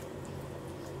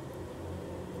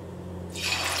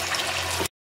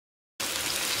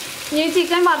 ഈ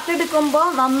ചിക്കൻ വറുത്തെടുക്കുമ്പോൾ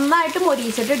നന്നായിട്ട്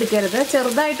മൊരിച്ചിട്ട് എടുക്കരുത്.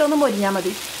 ചെറുതായിട്ടൊന്ന് മൊരിഞ്ഞാൽ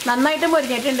മതി. നന്നായിട്ട്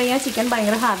മൊരിഞ്ഞിട്ടുണ്ടെങ്കിൽ ചിക്കൻ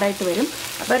ഭയങ്കര ഹാർഡായിട്ട് വരും.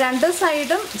 അപ്പോൾ 2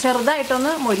 സൈഡും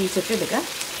ചെറുതായിട്ടൊന്ന് മൊരിച്ചിട്ട് എടുക്കുക.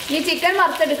 ഈ ചിക്കൻ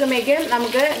വറുത്തെടുക്കുമ്പോഴേക്കും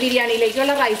നമുക്ക്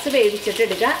ബിരിയാണിയിലേക്കുള്ള റൈസ് വേവിച്ചിട്ട്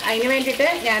എടുക്കാം. അതിന് വേണ്ടിയിട്ട്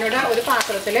ഞാനിവിടെ ഒരു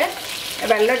പാത്രത്തിൽ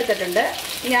വെള്ളം എടുത്തിട്ടുണ്ട്.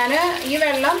 ഞാൻ ഈ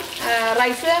വെള്ളം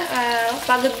റൈസ്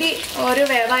പകുതി ഒരു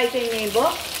വേവായി കഴിയുമ്പോൾ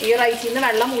ഈ റൈസിൽ നിന്ന്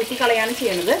വെള്ളം ഊറ്റി കളയാണ്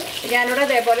ചെയ്യുന്നത്. ഞാനിവിടെ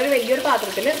അതേപോലെ ഒരു വലിയൊരു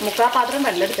പാത്രത്തിൽ 3/4 പാത്രം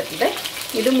വെള്ളം എടുത്തിട്ടുണ്ട്.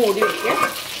 ഇത് മൂടി വയ്ക്കുക.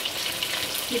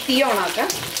 ഈ തീ ഓണാക്കുക.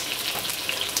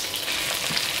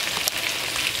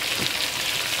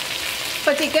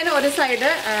 ഇപ്പോൾ ചിക്കൻ ഒരു സൈഡ്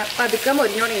പതുക്കെ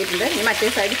മൊരിഞ്ഞു തുടങ്ങിയിട്ടുണ്ട്. ഇനി മറ്റേ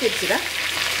സൈഡ് തിരിച്ചിടുക.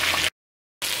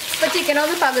 ഇപ്പോൾ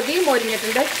ചിക്കനൊന്ന് പകുതി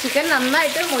മൊരിഞ്ഞിട്ടുണ്ട്. ചിക്കൻ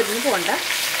നന്നായിട്ട് മൊരിഞ്ഞ് പോകണ്ട.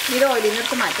 ഇത് ഓയിലിൽ നിന്ന്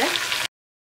എടുത്ത് മാറ്റാം.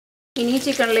 ഇനി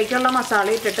ചിക്കനിലേക്കുള്ള മസാല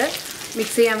ഇട്ടിട്ട്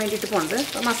മിക്സ് ചെയ്യാൻ വേണ്ടിയിട്ട് പോകുന്നത്.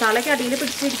 അപ്പോൾ മസാലയ്ക്ക് അടിയിൽ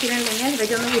പിടിച്ചിരിക്കുന്നുണ്ടെങ്കിൽ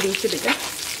ഇതൊക്കെ വിരിയിച്ചെടുക്കുക.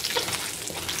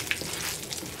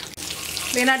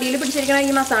 ഇതിന് അടിയിൽ പിടിച്ചിരിക്കുന്ന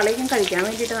ഈ മസാലയ്ക്കും കഴിക്കാൻ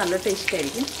വേണ്ടിയിട്ട് നല്ല ടേസ്റ്റ്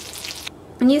ആയിരിക്കും.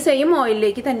 ഇനി സെയിം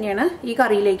ഓയിലിലേക്ക് തന്നെയാണ് ഈ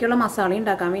കറിയിലേക്കുള്ള മസാല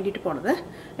ഉണ്ടാക്കാൻ വേണ്ടിയിട്ട് പോണത്.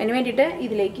 അതിന് വേണ്ടിയിട്ട്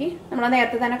ഇതിലേക്ക് നമ്മൾ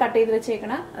നേരത്തെ തന്നെ കട്ട് ചെയ്ത്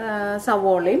വെച്ചേക്കണ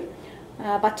സവോളയും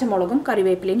പച്ചമുളകും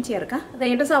കറിവേപ്പിലയും ചേർക്കാം. അത്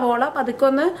കഴിഞ്ഞിട്ട് സവോള പതുക്കെ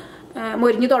ഒന്ന്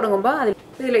മൊരിഞ്ഞ് തുടങ്ങുമ്പോൾ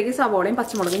ഇതിലേക്ക് സവോളയും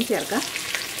പച്ചമുളകും ചേർക്കാം.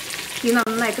 ഈ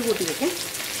നന്നായിട്ട് കൂട്ടി വയ്ക്കാം.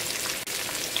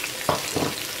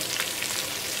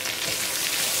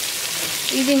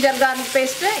 ഈ ജിഞ്ചർ ഗാർലിക്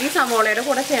പേസ്റ്റ് ഈ സവോളയുടെ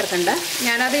കൂടെ ചേർക്കണ്ട.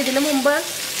 ഞാനത് ഇതിന് മുമ്പ്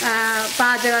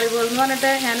പാചകറിവുകൾ എന്ന്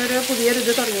പറഞ്ഞിട്ട് ഞാനൊരു പുതിയൊരു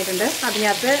ഇത് തുടങ്ങിയിട്ടുണ്ട്.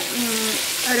 അതിനകത്ത്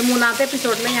ഒരു 3ാമത്തെ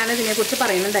എപ്പിസോഡിൽ ഞാൻ ഇതിനെക്കുറിച്ച്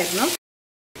പറയുന്നുണ്ടായിരുന്നു.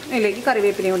 ഇതിലേക്ക്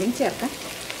കറിവേപ്പിലയും കൂടിയും ചേർക്കാം.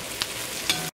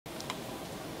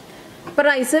 ഇപ്പോൾ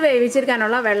റൈസ്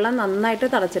വേവിച്ചെടുക്കാനുള്ള വെള്ളം നന്നായിട്ട്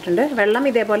തിളച്ചിട്ടുണ്ട്. വെള്ളം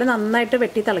ഇതേപോലെ നന്നായിട്ട്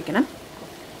വെട്ടി തിളയ്ക്കണം.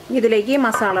 ഇതിലേക്ക് ഈ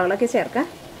മസാലകളൊക്കെ ചേർക്കാം.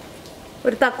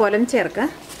 ഒരു തക്കോലം ചേർക്കാം.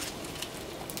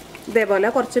 ഇതേപോലെ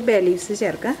കുറച്ച് ബേ ലീവ്സ്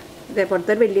ചേർക്കാം.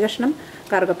 ഇതേപോലത്തെ ഒരു വലിയ കഷ്ണം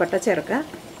കറുകപ്പട്ട ചേർക്കുക.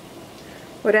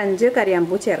 ഒരു 5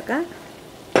 കരിയാമ്പൂ ചേർക്കുക.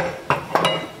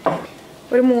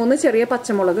 ഒരു 3 ചെറിയ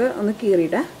പച്ചമുളക് ഒന്ന്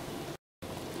കീറിയിടുക.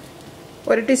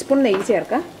 1 ടീസ്പൂൺ നെയ്യ്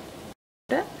ചേർക്കുക.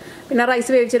 പിന്നെ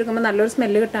റൈസ് വേവിച്ചെടുക്കുമ്പോൾ നല്ലൊരു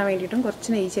സ്മെല്ല് കിട്ടാൻ വേണ്ടിയിട്ടും കുറച്ച്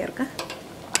നെയ്യ് ചേർക്കുക.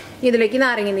 ഇതിലേക്ക്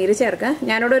നാരങ്ങ നീര് ചേർക്കുക.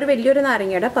 ഞാനിവിടെ ഒരു വലിയൊരു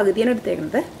നാരങ്ങയുടെ പകുതിയാണ്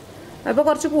എടുത്തേക്കുന്നത്. അപ്പോൾ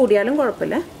കുറച്ച് കൂടിയാലും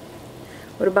കുഴപ്പമില്ല.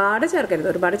 ഒരുപാട് ചേർക്കരുത്.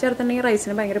 ഒരുപാട് ചേർത്തിട്ടുണ്ടെങ്കിൽ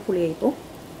റൈസിന് ഭയങ്കര പുളിയായി പോകും.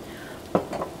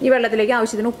 ഈ വെള്ളത്തിലേക്ക്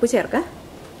ആവശ്യത്തിന് ഉപ്പ് ചേർക്കുക.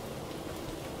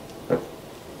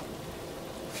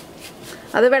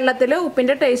 അത് വെള്ളത്തിൽ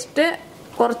ഉപ്പിൻ്റെ ടേസ്റ്റ്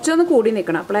കുറച്ചൊന്ന് കൂടി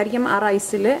നിൽക്കണം. അപ്പോഴായിരിക്കും ആ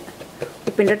റൈസിൽ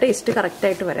ഉപ്പിൻ്റെ ടേസ്റ്റ്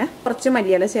കറക്റ്റായിട്ട് വരാം. കുറച്ച്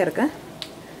മല്ലിയില ചേർക്കുക.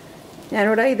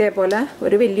 ഞാനിവിടെ ഇതേപോലെ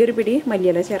ഒരു വലിയൊരു പിടി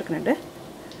മല്ലിയില ചേർക്കുന്നുണ്ട്.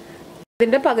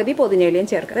 ഇതിൻ്റെ പകുതി പുതിനയിലയും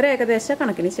ചേർക്കുക. ഒരു ഏകദേശ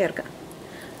കണക്കിന് ചേർക്കുക.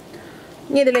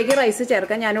 ഇനി ഇതിലേക്ക് റൈസ്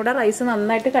ചേർക്കാം. ഞാനിവിടെ റൈസ്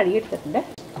നന്നായിട്ട് കഴുകിയെടുത്തിട്ടുണ്ട്.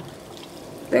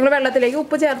 നിങ്ങൾ വെള്ളത്തിലേക്ക്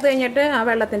ഉപ്പ് ചേർത്ത് കഴിഞ്ഞിട്ട് ആ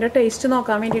വെള്ളത്തിൻ്റെ ടേസ്റ്റ്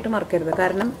നോക്കാൻ വേണ്ടിയിട്ട് മറക്കരുത്.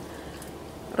 കാരണം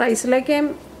റൈസിലേക്ക്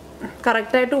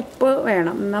കറക്റ്റായിട്ട് ഉപ്പ്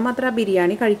വേണം. എന്നാൽ മാത്രമേ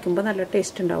ബിരിയാണി കഴിക്കുമ്പോൾ നല്ല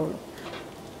ടേസ്റ്റ് ഉണ്ടാവുള്ളൂ.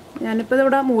 ഞാനിപ്പോൾ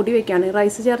ഇതിവിടെ മൂടി വയ്ക്കുകയാണ്.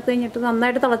 റൈസ് ചേർത്ത് കഴിഞ്ഞിട്ട്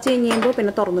നന്നായിട്ട് തിളച്ച് കഴിയുമ്പോൾ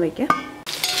പിന്നെ തുറന്ന് വയ്ക്കാം.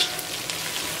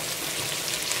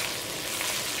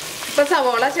 ഇപ്പോൾ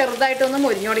സവോള ചെറുതായിട്ടൊന്ന്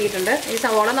മൊരിഞ്ഞു തുടങ്ങിയിട്ടുണ്ട്. ഈ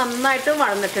സവോള നന്നായിട്ട്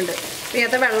വഴന്നിട്ടുണ്ട്.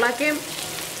 ഇതിനകത്ത് വെള്ളമൊക്കെ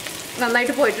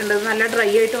നന്നായിട്ട് പോയിട്ടുണ്ട്. നല്ല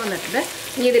ഡ്രൈ ആയിട്ട് വന്നിട്ടുണ്ട്.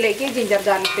 ഇനി ഇതിലേക്ക് ജിഞ്ചർ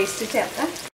ഗാർലിക് പേസ്റ്റ് ചേർക്കാം.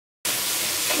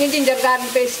 ഈ ജിഞ്ചർ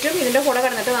ഗാർലിക് പേസ്റ്റും ഇതിൻ്റെ കൂടെ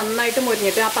കിടന്നിട്ട് നന്നായിട്ട്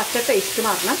മൊരിഞ്ഞിട്ട് ആ പച്ച ടേസ്റ്റ്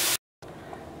മാറണം.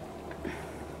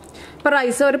 ഇപ്പോൾ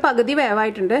റൈസ് ഒരു പകുതി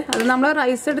വേവായിട്ടുണ്ട്. അത് നമ്മൾ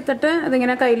റൈസ് എടുത്തിട്ട്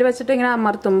ഇതിങ്ങനെ കയ്യിൽ വെച്ചിട്ട് ഇങ്ങനെ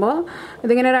അമർത്തുമ്പോൾ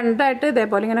ഇതിങ്ങനെ രണ്ടായിട്ട്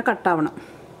ഇതേപോലെ ഇങ്ങനെ കട്ടാവണം.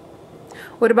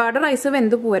 ഒരുപാട് റൈസ്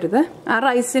വെന്ത് പോകരുത്. ആ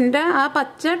റൈസിൻ്റെ ആ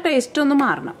പച്ച ടേസ്റ്റ് ഒന്ന്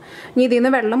മാറണം. ഇനി ഇതിൽ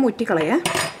നിന്ന് വെള്ളം ഊറ്റിക്കളയുക.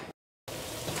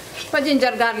 ഇപ്പോൾ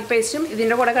ജിഞ്ചർ ഗാർലിക് പേസ്റ്റും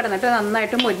ഇതിൻ്റെ കൂടെ കിടന്നിട്ട്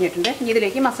നന്നായിട്ട് മൊരിഞ്ഞിട്ടുണ്ട്. ഇനി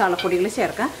ഇതിലേക്ക് മസാലപ്പൊടികൾ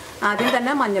ചേർക്കാം. ആദ്യം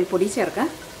തന്നെ മഞ്ഞൾപ്പൊടി ചേർക്കാം.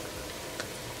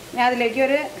 ഞാൻ അതിലേക്ക്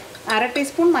ഒരു 1/2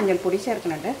 ടീസ്പൂൺ മഞ്ഞൾപ്പൊടി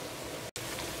ചേർക്കുന്നുണ്ട്.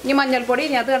 ഇനി മഞ്ഞൾപ്പൊടി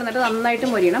ഇതിനകത്ത് കിടന്നിട്ട് നന്നായിട്ട്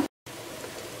മൊരിയണം.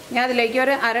 ഞാൻ അതിലേക്ക്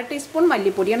ഒരു 1/2 ടീസ്പൂൺ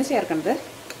മല്ലിപ്പൊടിയാണ് ചേർക്കുന്നത്.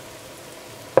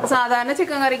 സാധാരണ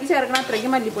ചിക്കൻ കറിക്ക് ചേർക്കണ അത്രയ്ക്ക്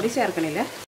മല്ലിപ്പൊടി ചേർക്കണില്ല.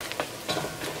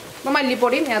 അപ്പോൾ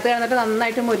മല്ലിപ്പൊടിയും ഇതിനകത്ത് കിടന്നിട്ട്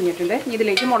നന്നായിട്ട് മൊരിഞ്ഞിട്ടുണ്ട്.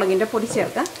 ഇതിലേക്ക് മുളകിൻ്റെ പൊടി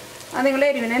ചേർക്കാം. അത് നിങ്ങളുടെ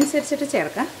എരിവിനനുസരിച്ചിട്ട്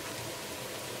ചേർക്കാം.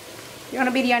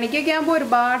 ഇവിടെ ബിരിയാണിക്കൊക്കെ ആകുമ്പോൾ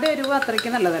ഒരുപാട് എരിവ് അത്രയ്ക്ക്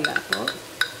നല്ലതല്ല. അപ്പോൾ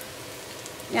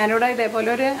ഞാനിവിടെ ഇതേപോലെ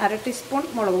ഒരു 1/2 ടീസ്പൂൺ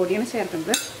മുളക് പൊടിയാണ്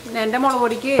ചേർക്കുന്നത്. എൻ്റെ മുളക്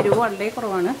പൊടിക്ക് എരിവ് വളരെ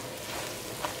കുറവാണ്.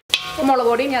 അപ്പോൾ മുളക്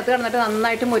പൊടി ഇതിനകത്ത് കിടന്നിട്ട്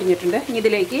നന്നായിട്ട് മൊരിഞ്ഞിട്ടുണ്ട്.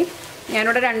 ഇതിലേക്ക്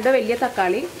ഞാനിവിടെ 2 വലിയ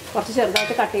തക്കാളി കുറച്ച്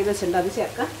ചെറുതായിട്ട് കട്ട് ചെയ്ത് വെച്ചിട്ടുണ്ട്. അത്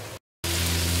ചേർക്കാം.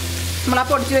 നമ്മളാ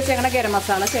പൊടിച്ച് വെച്ചേക്കണ ഗരം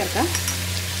മസാല ചേർക്കാം.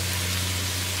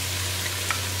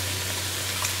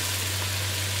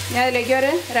 ഞാൻ അതിലേക്ക്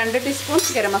ഒരു 2 ടീസ്പൂൺ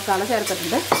ഗരം മസാല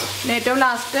ചേർത്തിട്ടുണ്ട്. പിന്നെ ഏറ്റവും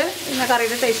ലാസ്റ്റ് ഇന്ന്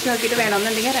കറിയുടെ ടേസ്റ്റ് നോക്കിയിട്ട്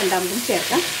വേണമെന്നുണ്ടെങ്കിൽ 2ാമതും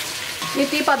ചേർക്കാം. ഈ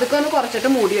തീ പതുക്കെ ഒന്ന് കുറച്ചിട്ട്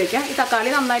മൂടി വയ്ക്കാം. ഈ തക്കാളി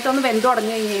നന്നായിട്ടൊന്ന് വെന്ത്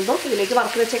തുടങ്ങി കഴിയുമ്പോൾ ഇതിലേക്ക്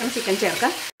വറുത്ത് വെച്ചേക്കുന്ന ചിക്കൻ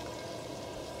ചേർക്കാം.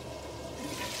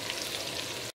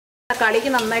 തക്കാളിക്ക്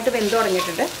നന്നായിട്ട് വെന്ത്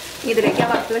തുടങ്ങിയിട്ടുണ്ട്. ഇതിലേക്ക് ആ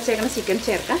വറുത്ത് വെച്ചേക്കുന്ന ചിക്കൻ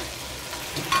ചേർക്കാം.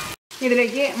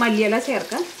 ഇതിലേക്ക് മല്ലിയില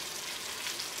ചേർക്കാം.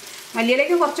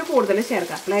 മല്ലിയിലേക്ക് കുറച്ച് കൂടുതൽ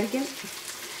ചേർക്കാം. അപ്പോഴായിരിക്കും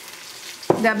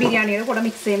ഇതാ ബിരിയാണിയുടെ കൂടെ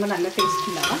മിക്സ് ചെയ്യുമ്പോൾ നല്ല ടേസ്റ്റ്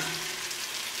ഉണ്ടാവാം.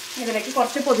 ഇതിലേക്ക്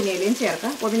കുറച്ച് പുതിനയിലയും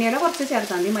ചേർക്കാം. പുതിനയില കുറച്ച്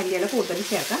ചേർത്താൽ മതി. മല്ലിയില കൂടുതൽ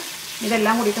ചേർക്കാം.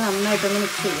 ഇതെല്ലാം കൂടിയിട്ട് നന്നായിട്ടൊന്ന്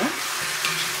മിക്സ് ചെയ്യുക.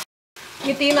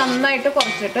 ഈ തീ നന്നായിട്ട്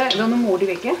കുറച്ചിട്ട് ഇതൊന്ന് മൂടി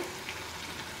വയ്ക്കുക.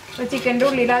 അപ്പോൾ ചിക്കൻ്റെ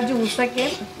ഉള്ളിൽ ആ ജ്യൂസൊക്കെ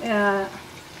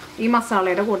ഈ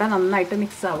മസാലയുടെ കൂടെ നന്നായിട്ട്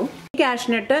മിക്സ് ആവും. ഈ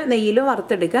കാഷ്നട്ട് നെയ്യിൽ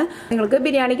വറുത്തെടുക്കുക. നിങ്ങൾക്ക്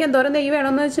ബിരിയാണിക്ക് എന്തോരം നെയ്യ്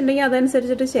വേണമെന്ന് വെച്ചിട്ടുണ്ടെങ്കിൽ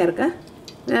അതനുസരിച്ചിട്ട് ചേർക്കുക.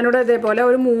 ഞാനിവിടെ ഇതേപോലെ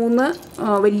ഒരു 3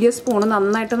 വലിയ സ്പൂണ്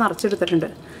നന്നായിട്ട് നിറച്ചെടുത്തിട്ടുണ്ട്.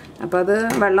 അപ്പോൾ അത്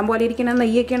വെള്ളം പോലെ ഇരിക്കുന്ന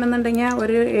നെയ്യൊക്കെ ആണെന്നുണ്ടെങ്കിൽ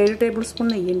ഒരു 7 ടേബിൾ സ്പൂൺ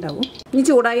നെയ്യ് ഉണ്ടാവും. ഇനി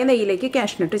ചൂടായ നെയ്യിലേക്ക്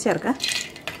കാഷ്നട്ട് ചേർക്കാം.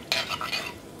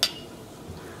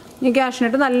 ഈ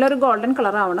കാഷ്നട്ട് നല്ലൊരു ഗോൾഡൻ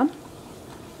കളറാവണം.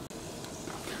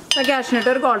 അപ്പോൾ കാഷ്നട്ട്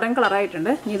ഒരു ഗോൾഡൻ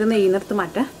കളറായിട്ടുണ്ട്. ഇത് നെയ്യിൽ നിർത്ത്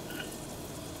മാറ്റാം.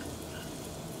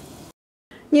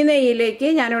 ഇനി നെയ്യിലേക്ക്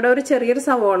ഞാനിവിടെ ഒരു ചെറിയൊരു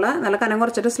സവോള നല്ല കനം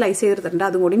കുറച്ചിട്ട് സ്ലൈസ് ചെയ്തെടുത്തിട്ടുണ്ട്.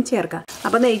 അതും കൂടിയും ചേർക്കാം.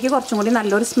 അപ്പോൾ നെയ്ക്ക് കുറച്ചും കൂടി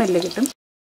നല്ലൊരു സ്മെല്ല് കിട്ടും.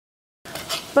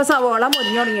 ഇപ്പോൾ സവോള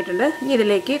മുരിഞ്ഞു തുടങ്ങിയിട്ടുണ്ട്.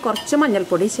 ഇതിലേക്ക് കുറച്ച്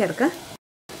മഞ്ഞൾപ്പൊടി ചേർക്കാം.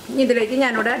 ഇതിലേക്ക്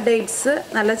ഞാനിവിടെ ഡേറ്റ്സ്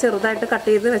നല്ല ചെറുതായിട്ട് കട്ട്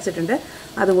ചെയ്ത് വെച്ചിട്ടുണ്ട്.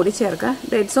 അതും കൂടി ചേർക്കാം.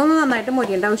 ഡേറ്റ്സ് ഒന്നും നന്നായിട്ട്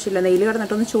മുരിയേണ്ട ആവശ്യമില്ല. നെയ്യിൽ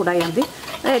കിടന്നിട്ടൊന്ന് ചൂടായാൽ മതി.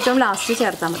 അത് ഏറ്റവും ലാസ്റ്റ്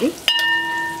ചേർത്താൽ മതി.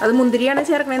 അത് മുന്തിരിയാണ്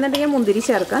ചേർക്കണമെന്നുണ്ടെങ്കിൽ മുന്തിരി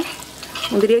ചേർക്കാം.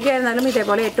 മുന്തിരിയൊക്കെ ആയിരുന്നാലും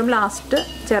ഇതേപോലെ ഏറ്റവും ലാസ്റ്റ്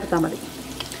ചേർത്താൽ മതി.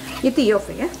 ഈ തീ ഓഫ്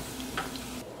ചെയ്യാം.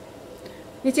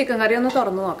 ഈ ചിക്കൻ കറി ഒന്ന്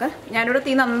തുറന്ന് നോക്കാം. ഞാനിവിടെ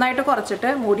തീ നന്നായിട്ട്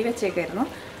കുറച്ചിട്ട് മൂടി വെച്ചേക്കായിരുന്നു.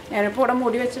 ഞാനിപ്പോൾ ഇവിടെ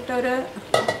മൂടി വെച്ചിട്ട് ഒരു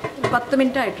 10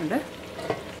 മിനിറ്റ് ആയിട്ടുണ്ട്.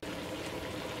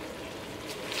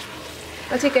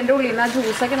 അപ്പോൾ ചിക്കൻ്റെ ഉള്ളിൽ നിന്ന് ആ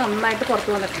ജ്യൂസൊക്കെ നന്നായിട്ട്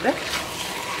പുറത്ത് വന്നിട്ടുണ്ട്.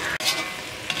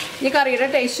 ഈ കറിയുടെ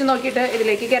ടേസ്റ്റ് നോക്കിയിട്ട്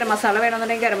ഇതിലേക്ക് ഗരം മസാല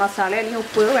വേണമെന്നുണ്ടെങ്കിൽ ഗരം മസാല, അല്ലെങ്കിൽ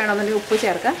ഉപ്പ് വേണമെന്നുണ്ടെങ്കിൽ ഉപ്പ്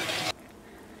ചേർക്കാം.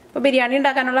 അപ്പോൾ ബിരിയാണി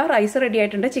ഉണ്ടാക്കാനുള്ള റൈസ് റെഡി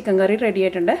ആയിട്ടുണ്ട്, ചിക്കൻ കറി റെഡി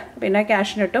ആയിട്ടുണ്ട്, പിന്നെ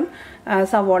കാഷ്നട്ടും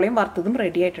സവോളയും വറുത്തതും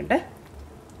റെഡി ആയിട്ടുണ്ട്.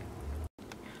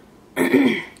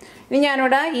 ഇനി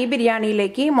ഞാനിവിടെ ഈ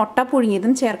ബിരിയാണിയിലേക്ക് മുട്ട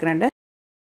പുഴുങ്ങിയതും ചേർക്കുന്നുണ്ട്.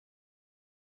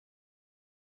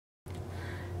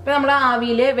 ഇപ്പോൾ നമ്മൾ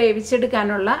ആവിയിൽ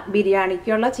വേവിച്ചെടുക്കാനുള്ള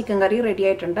ബിരിയാണിക്കുള്ള ചിക്കൻ കറി റെഡി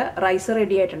ആയിട്ടുണ്ട്, റൈസ്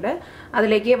റെഡി ആയിട്ടുണ്ട്.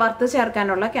 അതിലേക്ക് വറുത്ത്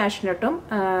ചേർക്കാനുള്ള കാഷ്നട്ടും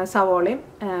സവോളയും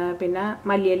പിന്നെ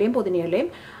മല്ലിയിലയും പുതിനയിലയും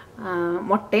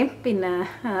മുട്ടയും പിന്നെ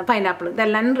പൈനാപ്പിൾ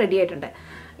ഇതെല്ലാം റെഡി ആയിട്ടുണ്ട്.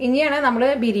 ഇനിയാണ് നമ്മൾ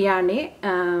ബിരിയാണി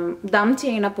ദം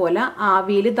ചെയ്യണ പോലെ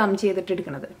ആവിയിൽ ദം ചെയ്തിട്ട്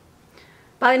എടുക്കുന്നത്.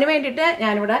 അപ്പം അതിന് വേണ്ടിയിട്ട്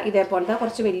ഞാനിവിടെ ഇതേപോലത്തെ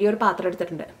കുറച്ച് വലിയൊരു പാത്രം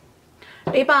എടുത്തിട്ടുണ്ട്.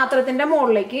 ഈ പാത്രത്തിൻ്റെ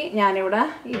മുകളിലേക്ക് ഞാനിവിടെ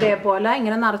ഇതേപോലെ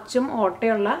ഇങ്ങനെ നിറച്ചും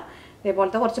ഓട്ടയുള്ള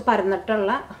ഇതേപോലത്തെ കുറച്ച്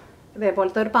പരന്നിട്ടുള്ള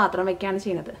ഇതേപോലത്തെ ഒരു പാത്രം വയ്ക്കുകയാണ്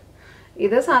ചെയ്യുന്നത്.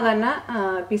 ഇത് സാധാരണ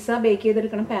പിസ്സ ബേക്ക്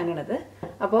ചെയ്തെടുക്കുന്ന പാനാണിത്.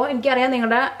 അപ്പോൾ എനിക്കറിയാം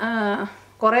നിങ്ങളുടെ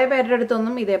കുറേ പേരുടെ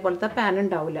അടുത്തൊന്നും ഇതേപോലത്തെ പാൻ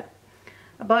ഉണ്ടാവില്ല.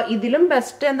 അപ്പോൾ ഇതിലും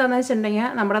ബെസ്റ്റ് എന്താണെന്ന് വെച്ചിട്ടുണ്ടെങ്കിൽ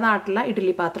നമ്മുടെ നാട്ടിലെ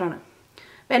ഇഡ്ഡലി പാത്രമാണ്.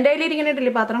 അപ്പോൾ എൻ്റെ കയ്യിലിരിക്കുന്ന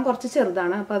ഇഡ്ഡലി പാത്രം കുറച്ച്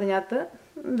ചെറുതാണ്. അപ്പോൾ അതിനകത്ത്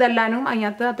ഇതെല്ലാനും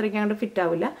അതിനകത്ത് അത്രയ്ക്ക് അങ്ങോട്ട് ഫിറ്റ്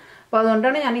ആവില്ല. അപ്പോൾ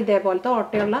അതുകൊണ്ടാണ് ഞാൻ ഇതേപോലത്തെ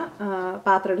ഓട്ടയുള്ള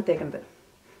പാത്രം എടുത്തേക്കുന്നത്.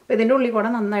 അപ്പോൾ ഇതിൻ്റെ ഉള്ളിൽ കൂടെ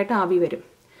നന്നായിട്ട് ആവി വരും.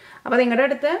 അപ്പോൾ നിങ്ങളുടെ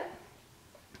അടുത്ത്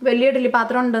വലിയ ഇഡ്ഡലി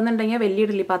പാത്രം ഉണ്ടെന്നുണ്ടെങ്കിൽ വലിയ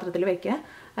ഇഡ്ഡലി പാത്രത്തിൽ വെക്കുക,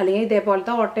 അല്ലെങ്കിൽ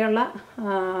ഇതേപോലത്തെ ഓട്ടയുള്ള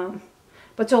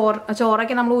ഇപ്പോൾ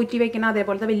ചോറൊക്കെ നമ്മൾ ഊറ്റി വെക്കുന്ന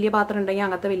അതേപോലത്തെ വലിയ പാത്രം ഉണ്ടെങ്കിൽ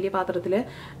അങ്ങനത്തെ വലിയ പാത്രത്തിൽ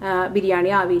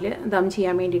ബിരിയാണി ആവിയിൽ ദം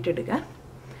ചെയ്യാൻ വേണ്ടിയിട്ട് എടുക്കുക.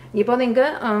 ഇപ്പോൾ നിങ്ങൾക്ക്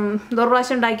ഒരു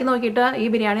പ്രാവശ്യം ഉണ്ടാക്കി നോക്കിയിട്ട് ഈ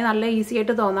ബിരിയാണി നല്ല ഈസി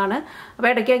ആയിട്ട് തോന്നാണ്. അപ്പോൾ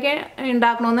ഇടയ്ക്കൊക്കെ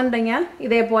ഉണ്ടാക്കണമെന്നുണ്ടെങ്കിൽ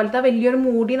ഇതേപോലത്തെ വലിയൊരു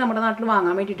മൂടി നമ്മുടെ നാട്ടിൽ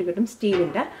വാങ്ങാൻ വേണ്ടിയിട്ട് കിട്ടും,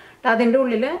 സ്റ്റീലിൻ്റെ. അതിൻ്റെ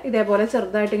ഉള്ളിൽ ഇതേപോലെ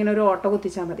ചെറുതായിട്ട് ഇങ്ങനെ ഒരു ഓട്ട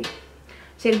കുത്തിച്ചാൽ മതി.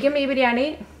 ശരിക്കും ഈ ബിരിയാണി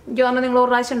ജോറിന് നിങ്ങൾ ഒരു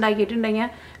പ്രാവശ്യം ഉണ്ടാക്കിയിട്ടുണ്ടെങ്കിൽ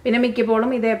പിന്നെ മിക്കപ്പോഴും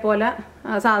ഇതേപോലെ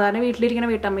സാധാരണ വീട്ടിലിരിക്കുന്ന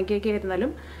വീട്ടമ്മയ്ക്കൊക്കെ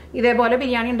ആയിരുന്നാലും ഇതേപോലെ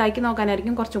ബിരിയാണി ഉണ്ടാക്കി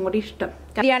നോക്കാനായിരിക്കും കുറച്ചും കൂടി ഇഷ്ടം.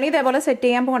 ബിരിയാണി ഇതേപോലെ സെറ്റ്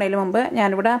ചെയ്യാൻ പോകുന്നതിന് മുമ്പ്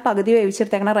ഞാനിവിടെ പകുതി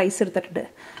വേവിച്ചെടുത്തേക്കണ റൈസ് എടുത്തിട്ടുണ്ട്.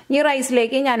 ഈ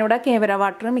റൈസിലേക്ക് ഞാനിവിടെ കേവര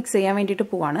വാട്ടർ മിക്സ് ചെയ്യാൻ വേണ്ടിയിട്ട്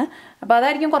പോവാണ്. അപ്പോൾ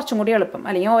അതായിരിക്കും കുറച്ചും കൂടി എളുപ്പം.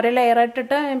 അല്ലെങ്കിൽ ഓരോ ലെയർ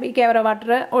ഇട്ടിട്ട് ഈ കേവര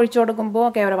വാട്ടർ ഒഴിച്ചു കൊടുക്കുമ്പോൾ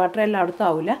കേവര വാട്ടർ എല്ലായിടത്തും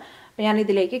ആവില്ല. അപ്പോൾ ഞാൻ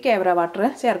ഇതിലേക്ക് കേവര വാട്ടർ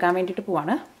ചേർക്കാൻ വേണ്ടിയിട്ട്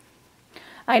പോവാണ്.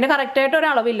 അതിന് കറക്റ്റായിട്ട് ഒരു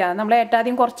അളവില്ല. നമ്മൾ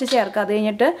ഏറ്റവും കുറച്ച് ചേർക്കുക. അത്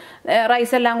കഴിഞ്ഞിട്ട്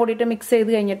റൈസ് എല്ലാം കൂടിയിട്ട് മിക്സ് ചെയ്ത്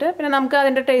കഴിഞ്ഞിട്ട് പിന്നെ നമുക്ക്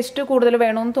അതിൻ്റെ ടേസ്റ്റ് കൂടുതൽ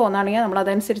വേണമെന്ന് തോന്നുകയാണെങ്കിൽ നമ്മൾ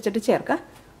അതനുസരിച്ചിട്ട് ചേർക്കുക.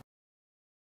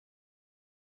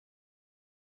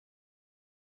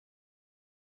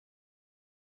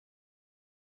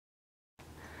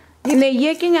 ഈ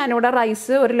നെയ്യൊക്കെ ഞാനിവിടെ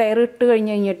റൈസ് ഒരു ലെയർ ഇട്ട്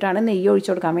കഴിഞ്ഞിട്ടാണ് നെയ്യ്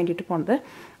ഒഴിച്ചു കൊടുക്കാൻ വേണ്ടിയിട്ട് പോകുന്നത്.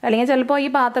 അല്ലെങ്കിൽ ചിലപ്പോൾ ഈ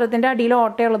പാത്രത്തിൻ്റെ അടിയിൽ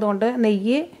ഓട്ടയുള്ളതുകൊണ്ട്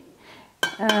നെയ്യ്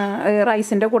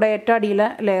റൈസിൻ്റെ കൂടെ ഏറ്റവും അടിയിലെ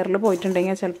ലെയറിൽ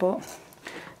പോയിട്ടുണ്ടെങ്കിൽ ചിലപ്പോൾ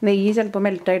നെയ്യ് ചിലപ്പോൾ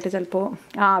മെൽറ്റായിട്ട് ചിലപ്പോൾ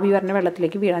ആവി വരുന്ന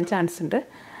വെള്ളത്തിലേക്ക് വീഴാൻ ചാൻസ് ഉണ്ട്.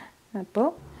 അപ്പോൾ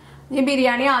ഈ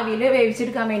ബിരിയാണി ആവിയിൽ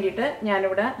വേവിച്ചെടുക്കാൻ വേണ്ടിയിട്ട്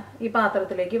ഞാനിവിടെ ഈ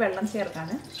പാത്രത്തിലേക്ക് വെള്ളം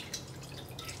ചേർത്താണ്.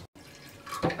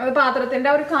 അത് പാത്രത്തിൻ്റെ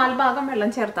ഒരു 1/4 ഭാഗം വെള്ളം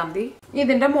ചേർത്താൽ മതി.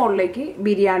 ഇതിൻ്റെ മുകളിലേക്ക്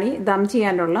ബിരിയാണി ദം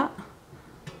ചെയ്യാനുള്ള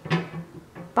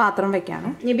പാത്രം വെക്കാണ്.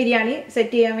 ഈ ബിരിയാണി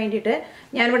സെറ്റ് ചെയ്യാൻ വേണ്ടിയിട്ട്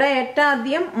ഞാനിവിടെ ഏറ്റവും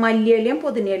ആദ്യം മല്ലിയിലയും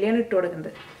പുതിനയിലയും ഇട്ട്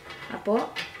കൊടുക്കുന്നത്. അപ്പോൾ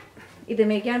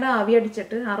ഇതുമേക്കാണ്ട് ആവി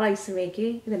അടിച്ചിട്ട് ആ റൈസുമേക്ക്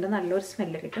ഇതിൻ്റെ നല്ലൊരു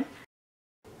സ്മെല്ല് കിട്ടും.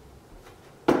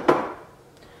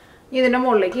 ഇതിൻ്റെ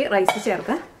മുകളിലേക്ക് റൈസ്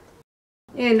ചേർക്കുക.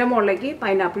 ഇതിൻ്റെ മുകളിലേക്ക്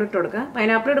പൈനാപ്പിൾ ഇട്ട് കൊടുക്കുക.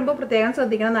 പൈനാപ്പിൾ ഇടുമ്പോൾ പ്രത്യേകം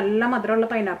ശ്രദ്ധിക്കണം, നല്ല മധുരമുള്ള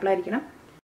പൈനാപ്പിൾ ആയിരിക്കണം.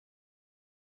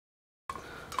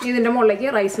 ഇതിൻ്റെ മുകളിലേക്ക്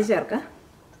റൈസ് ചേർക്കുക.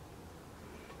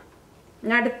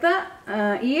 അടുത്ത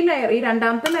ഈ ലെയർ, ഈ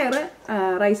രണ്ടാമത്തെ ലെയർ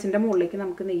റൈസിൻ്റെ മുകളിലേക്ക്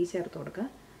നമുക്ക് നെയ്യ് ചേർത്ത് കൊടുക്കുക.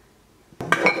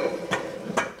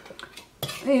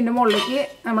 ഇതിൻ്റെ മുകളിലേക്ക്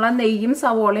നമ്മൾ ആ നെയ്യും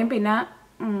സവോളയും പിന്നെ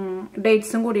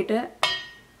ഡേറ്റ്സും കൂടിയിട്ട്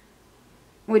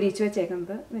മുരിച്ച്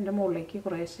വെച്ചേക്കുന്നത് ഇതിൻ്റെ മുകളിലേക്ക്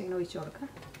കുറേശ്ശെ ഇങ്ങനെ ഒഴിച്ചു കൊടുക്കുക.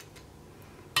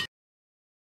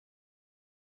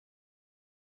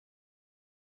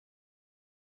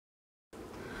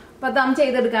 അപ്പോൾ ദം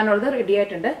ചെയ്തെടുക്കാനുള്ളത് റെഡി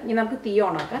ആയിട്ടുണ്ട്. ഇനി നമുക്ക് തീ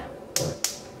ഓണാക്കാം.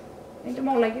 ഇതിൻ്റെ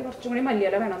മുകളിലേക്ക് കുറച്ചും കൂടി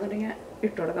മല്ലിയില വേണമെന്നുണ്ടെങ്കിൽ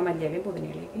ഇട്ട് കൊടുക്കാം, മല്ലിയിലയും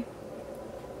പുതിനയിലേക്ക്.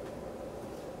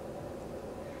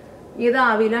 ഇത്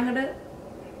ആവിയിൽ അങ്ങോട്ട്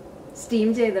സ്റ്റീം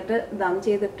ചെയ്തിട്ട് ദം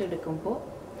ചെയ്തിട്ട് എടുക്കുമ്പോൾ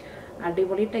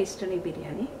അടിപൊളി ടേസ്റ്റാണ് ഈ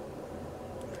ബിരിയാണി.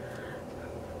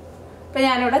 ഇപ്പം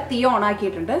ഞാനിവിടെ തീ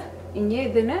ഓണാക്കിയിട്ടുണ്ട്. ഇനി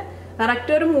ഇതിന്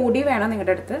കറക്റ്റ് ഒരു മൂടി വേണം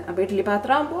നിങ്ങളുടെ അടുത്ത്. അപ്പോൾ ഇഡ്ഡലി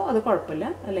പാത്രം ആകുമ്പോൾ അത് കുഴപ്പമില്ല.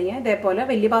 അല്ലെങ്കിൽ ഇതേപോലെ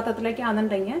വലിയ പാത്രത്തിലേക്ക്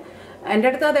ആണെന്നുണ്ടെങ്കിൽ എൻ്റെ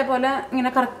അടുത്ത് അതേപോലെ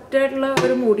ഇങ്ങനെ കറക്റ്റായിട്ടുള്ള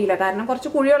ഒരു മൂടിയില്ല, കാരണം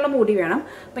കുറച്ച് കുഴിയുള്ള മൂടി വേണം.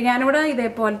 അപ്പോൾ ഞാനിവിടെ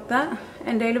ഇതേപോലത്തെ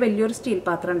എൻ്റെ കയ്യിൽ വലിയൊരു സ്റ്റീൽ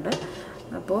പാത്രം ഉണ്ട്.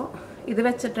 അപ്പോൾ ഇത്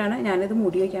വെച്ചിട്ടാണ് ഞാനിത്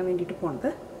മൂടി വയ്ക്കാൻ വേണ്ടിയിട്ട് പോണത്.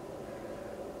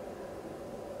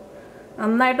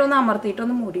 നന്നായിട്ടൊന്ന്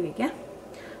അമർത്തിയിട്ടൊന്ന് മൂടി വയ്ക്കാം.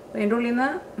 അതിൻ്റെ ഉള്ളിൽ നിന്ന്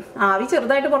ആവി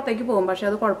ചെറുതായിട്ട് പുറത്തേക്ക് പോകും, പക്ഷെ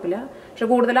അത് കുഴപ്പമില്ല. പക്ഷെ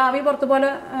കൂടുതൽ ആവി പുറത്ത് പോലെ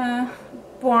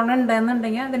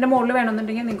പോകണമെന്നുണ്ടെങ്കിൽ അതിൻ്റെ മുകളിൽ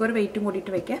വേണമെന്നുണ്ടെങ്കിൽ നിങ്ങൾക്ക് ഒരു വെയിറ്റും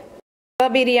കൂടിയിട്ട് വെക്കാം. ഇപ്പോൾ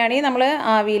ബിരിയാണി നമ്മൾ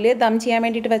ആവിയിൽ ദം ചെയ്യാൻ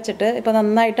വേണ്ടിയിട്ട് വെച്ചിട്ട് ഇപ്പോൾ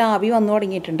നന്നായിട്ട് ആവി വന്നു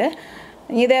തുടങ്ങിയിട്ടുണ്ട്.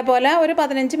 ഇനി ഇതേപോലെ ഒരു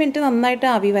 15 മിനിറ്റ് നന്നായിട്ട്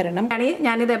ആവി വരണം.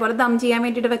 ഞാൻ ഇതേപോലെ ദം ചെയ്യാൻ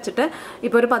വേണ്ടിയിട്ട് വെച്ചിട്ട്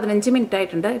ഇപ്പോൾ ഒരു 15 മിനിറ്റ്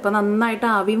ആയിട്ടുണ്ട്. ഇപ്പോൾ നന്നായിട്ട്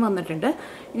ആവിയും വന്നിട്ടുണ്ട്.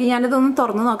 ഇനി ഞാനിതൊന്ന്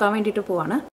തുറന്ന് നോക്കാൻ വേണ്ടിയിട്ട്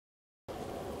പോവാണ്.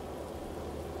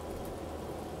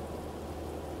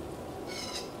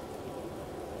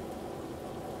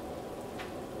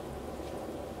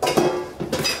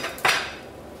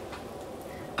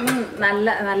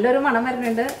 നല്ലൊരു മണം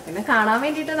വരുന്നുണ്ട്. പിന്നെ കാണാൻ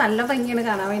വേണ്ടിയിട്ട് നല്ല ഭംഗിയാണ്,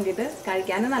 കാണാൻ വേണ്ടിയിട്ട്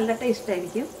കഴിക്കാനും നല്ല ടേസ്റ്റ്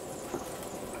ആയിരിക്കും.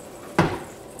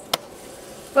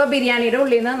 ഇപ്പോൾ ബിരിയാണിയുടെ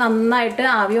ഉള്ളിൽ നിന്ന് നന്നായിട്ട്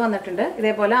ആവി വന്നിട്ടുണ്ട്.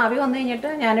 ഇതേപോലെ ആവി വന്നു കഴിഞ്ഞിട്ട്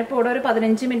ഞാനിപ്പോൾ ഇവിടെ ഒരു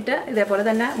 15 മിനിറ്റ് ഇതേപോലെ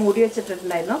തന്നെ മൂടി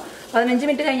വെച്ചിട്ടുണ്ടായിരുന്നു. 15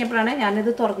 മിനിറ്റ് കഴിഞ്ഞപ്പോഴാണ്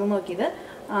ഞാനിത് തുറന്നു നോക്കിയത്.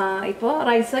 ഇപ്പോൾ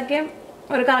റൈസൊക്കെ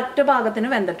ഒരു കറക്റ്റ് പാകത്തിന്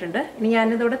വെന്തിട്ടുണ്ട്. ഇനി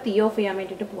ഞാനിതോടെ തീ ഓഫ് ചെയ്യാൻ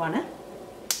വേണ്ടിയിട്ട് പോവാണ്.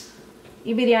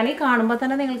 ഈ ബിരിയാണി കാണുമ്പോൾ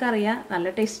തന്നെ നിങ്ങൾക്കറിയാം നല്ല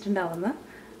ടേസ്റ്റ് ഉണ്ടാവുമെന്ന്.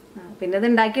 പിന്നെ ഇത്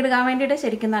ഉണ്ടാക്കിയെടുക്കാൻ വേണ്ടിയിട്ട്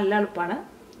ശരിക്കും നല്ല എളുപ്പമാണ്.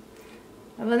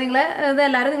 അപ്പോൾ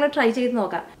ഇതെല്ലാവരും നിങ്ങൾ ട്രൈ ചെയ്ത്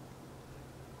നോക്കാം.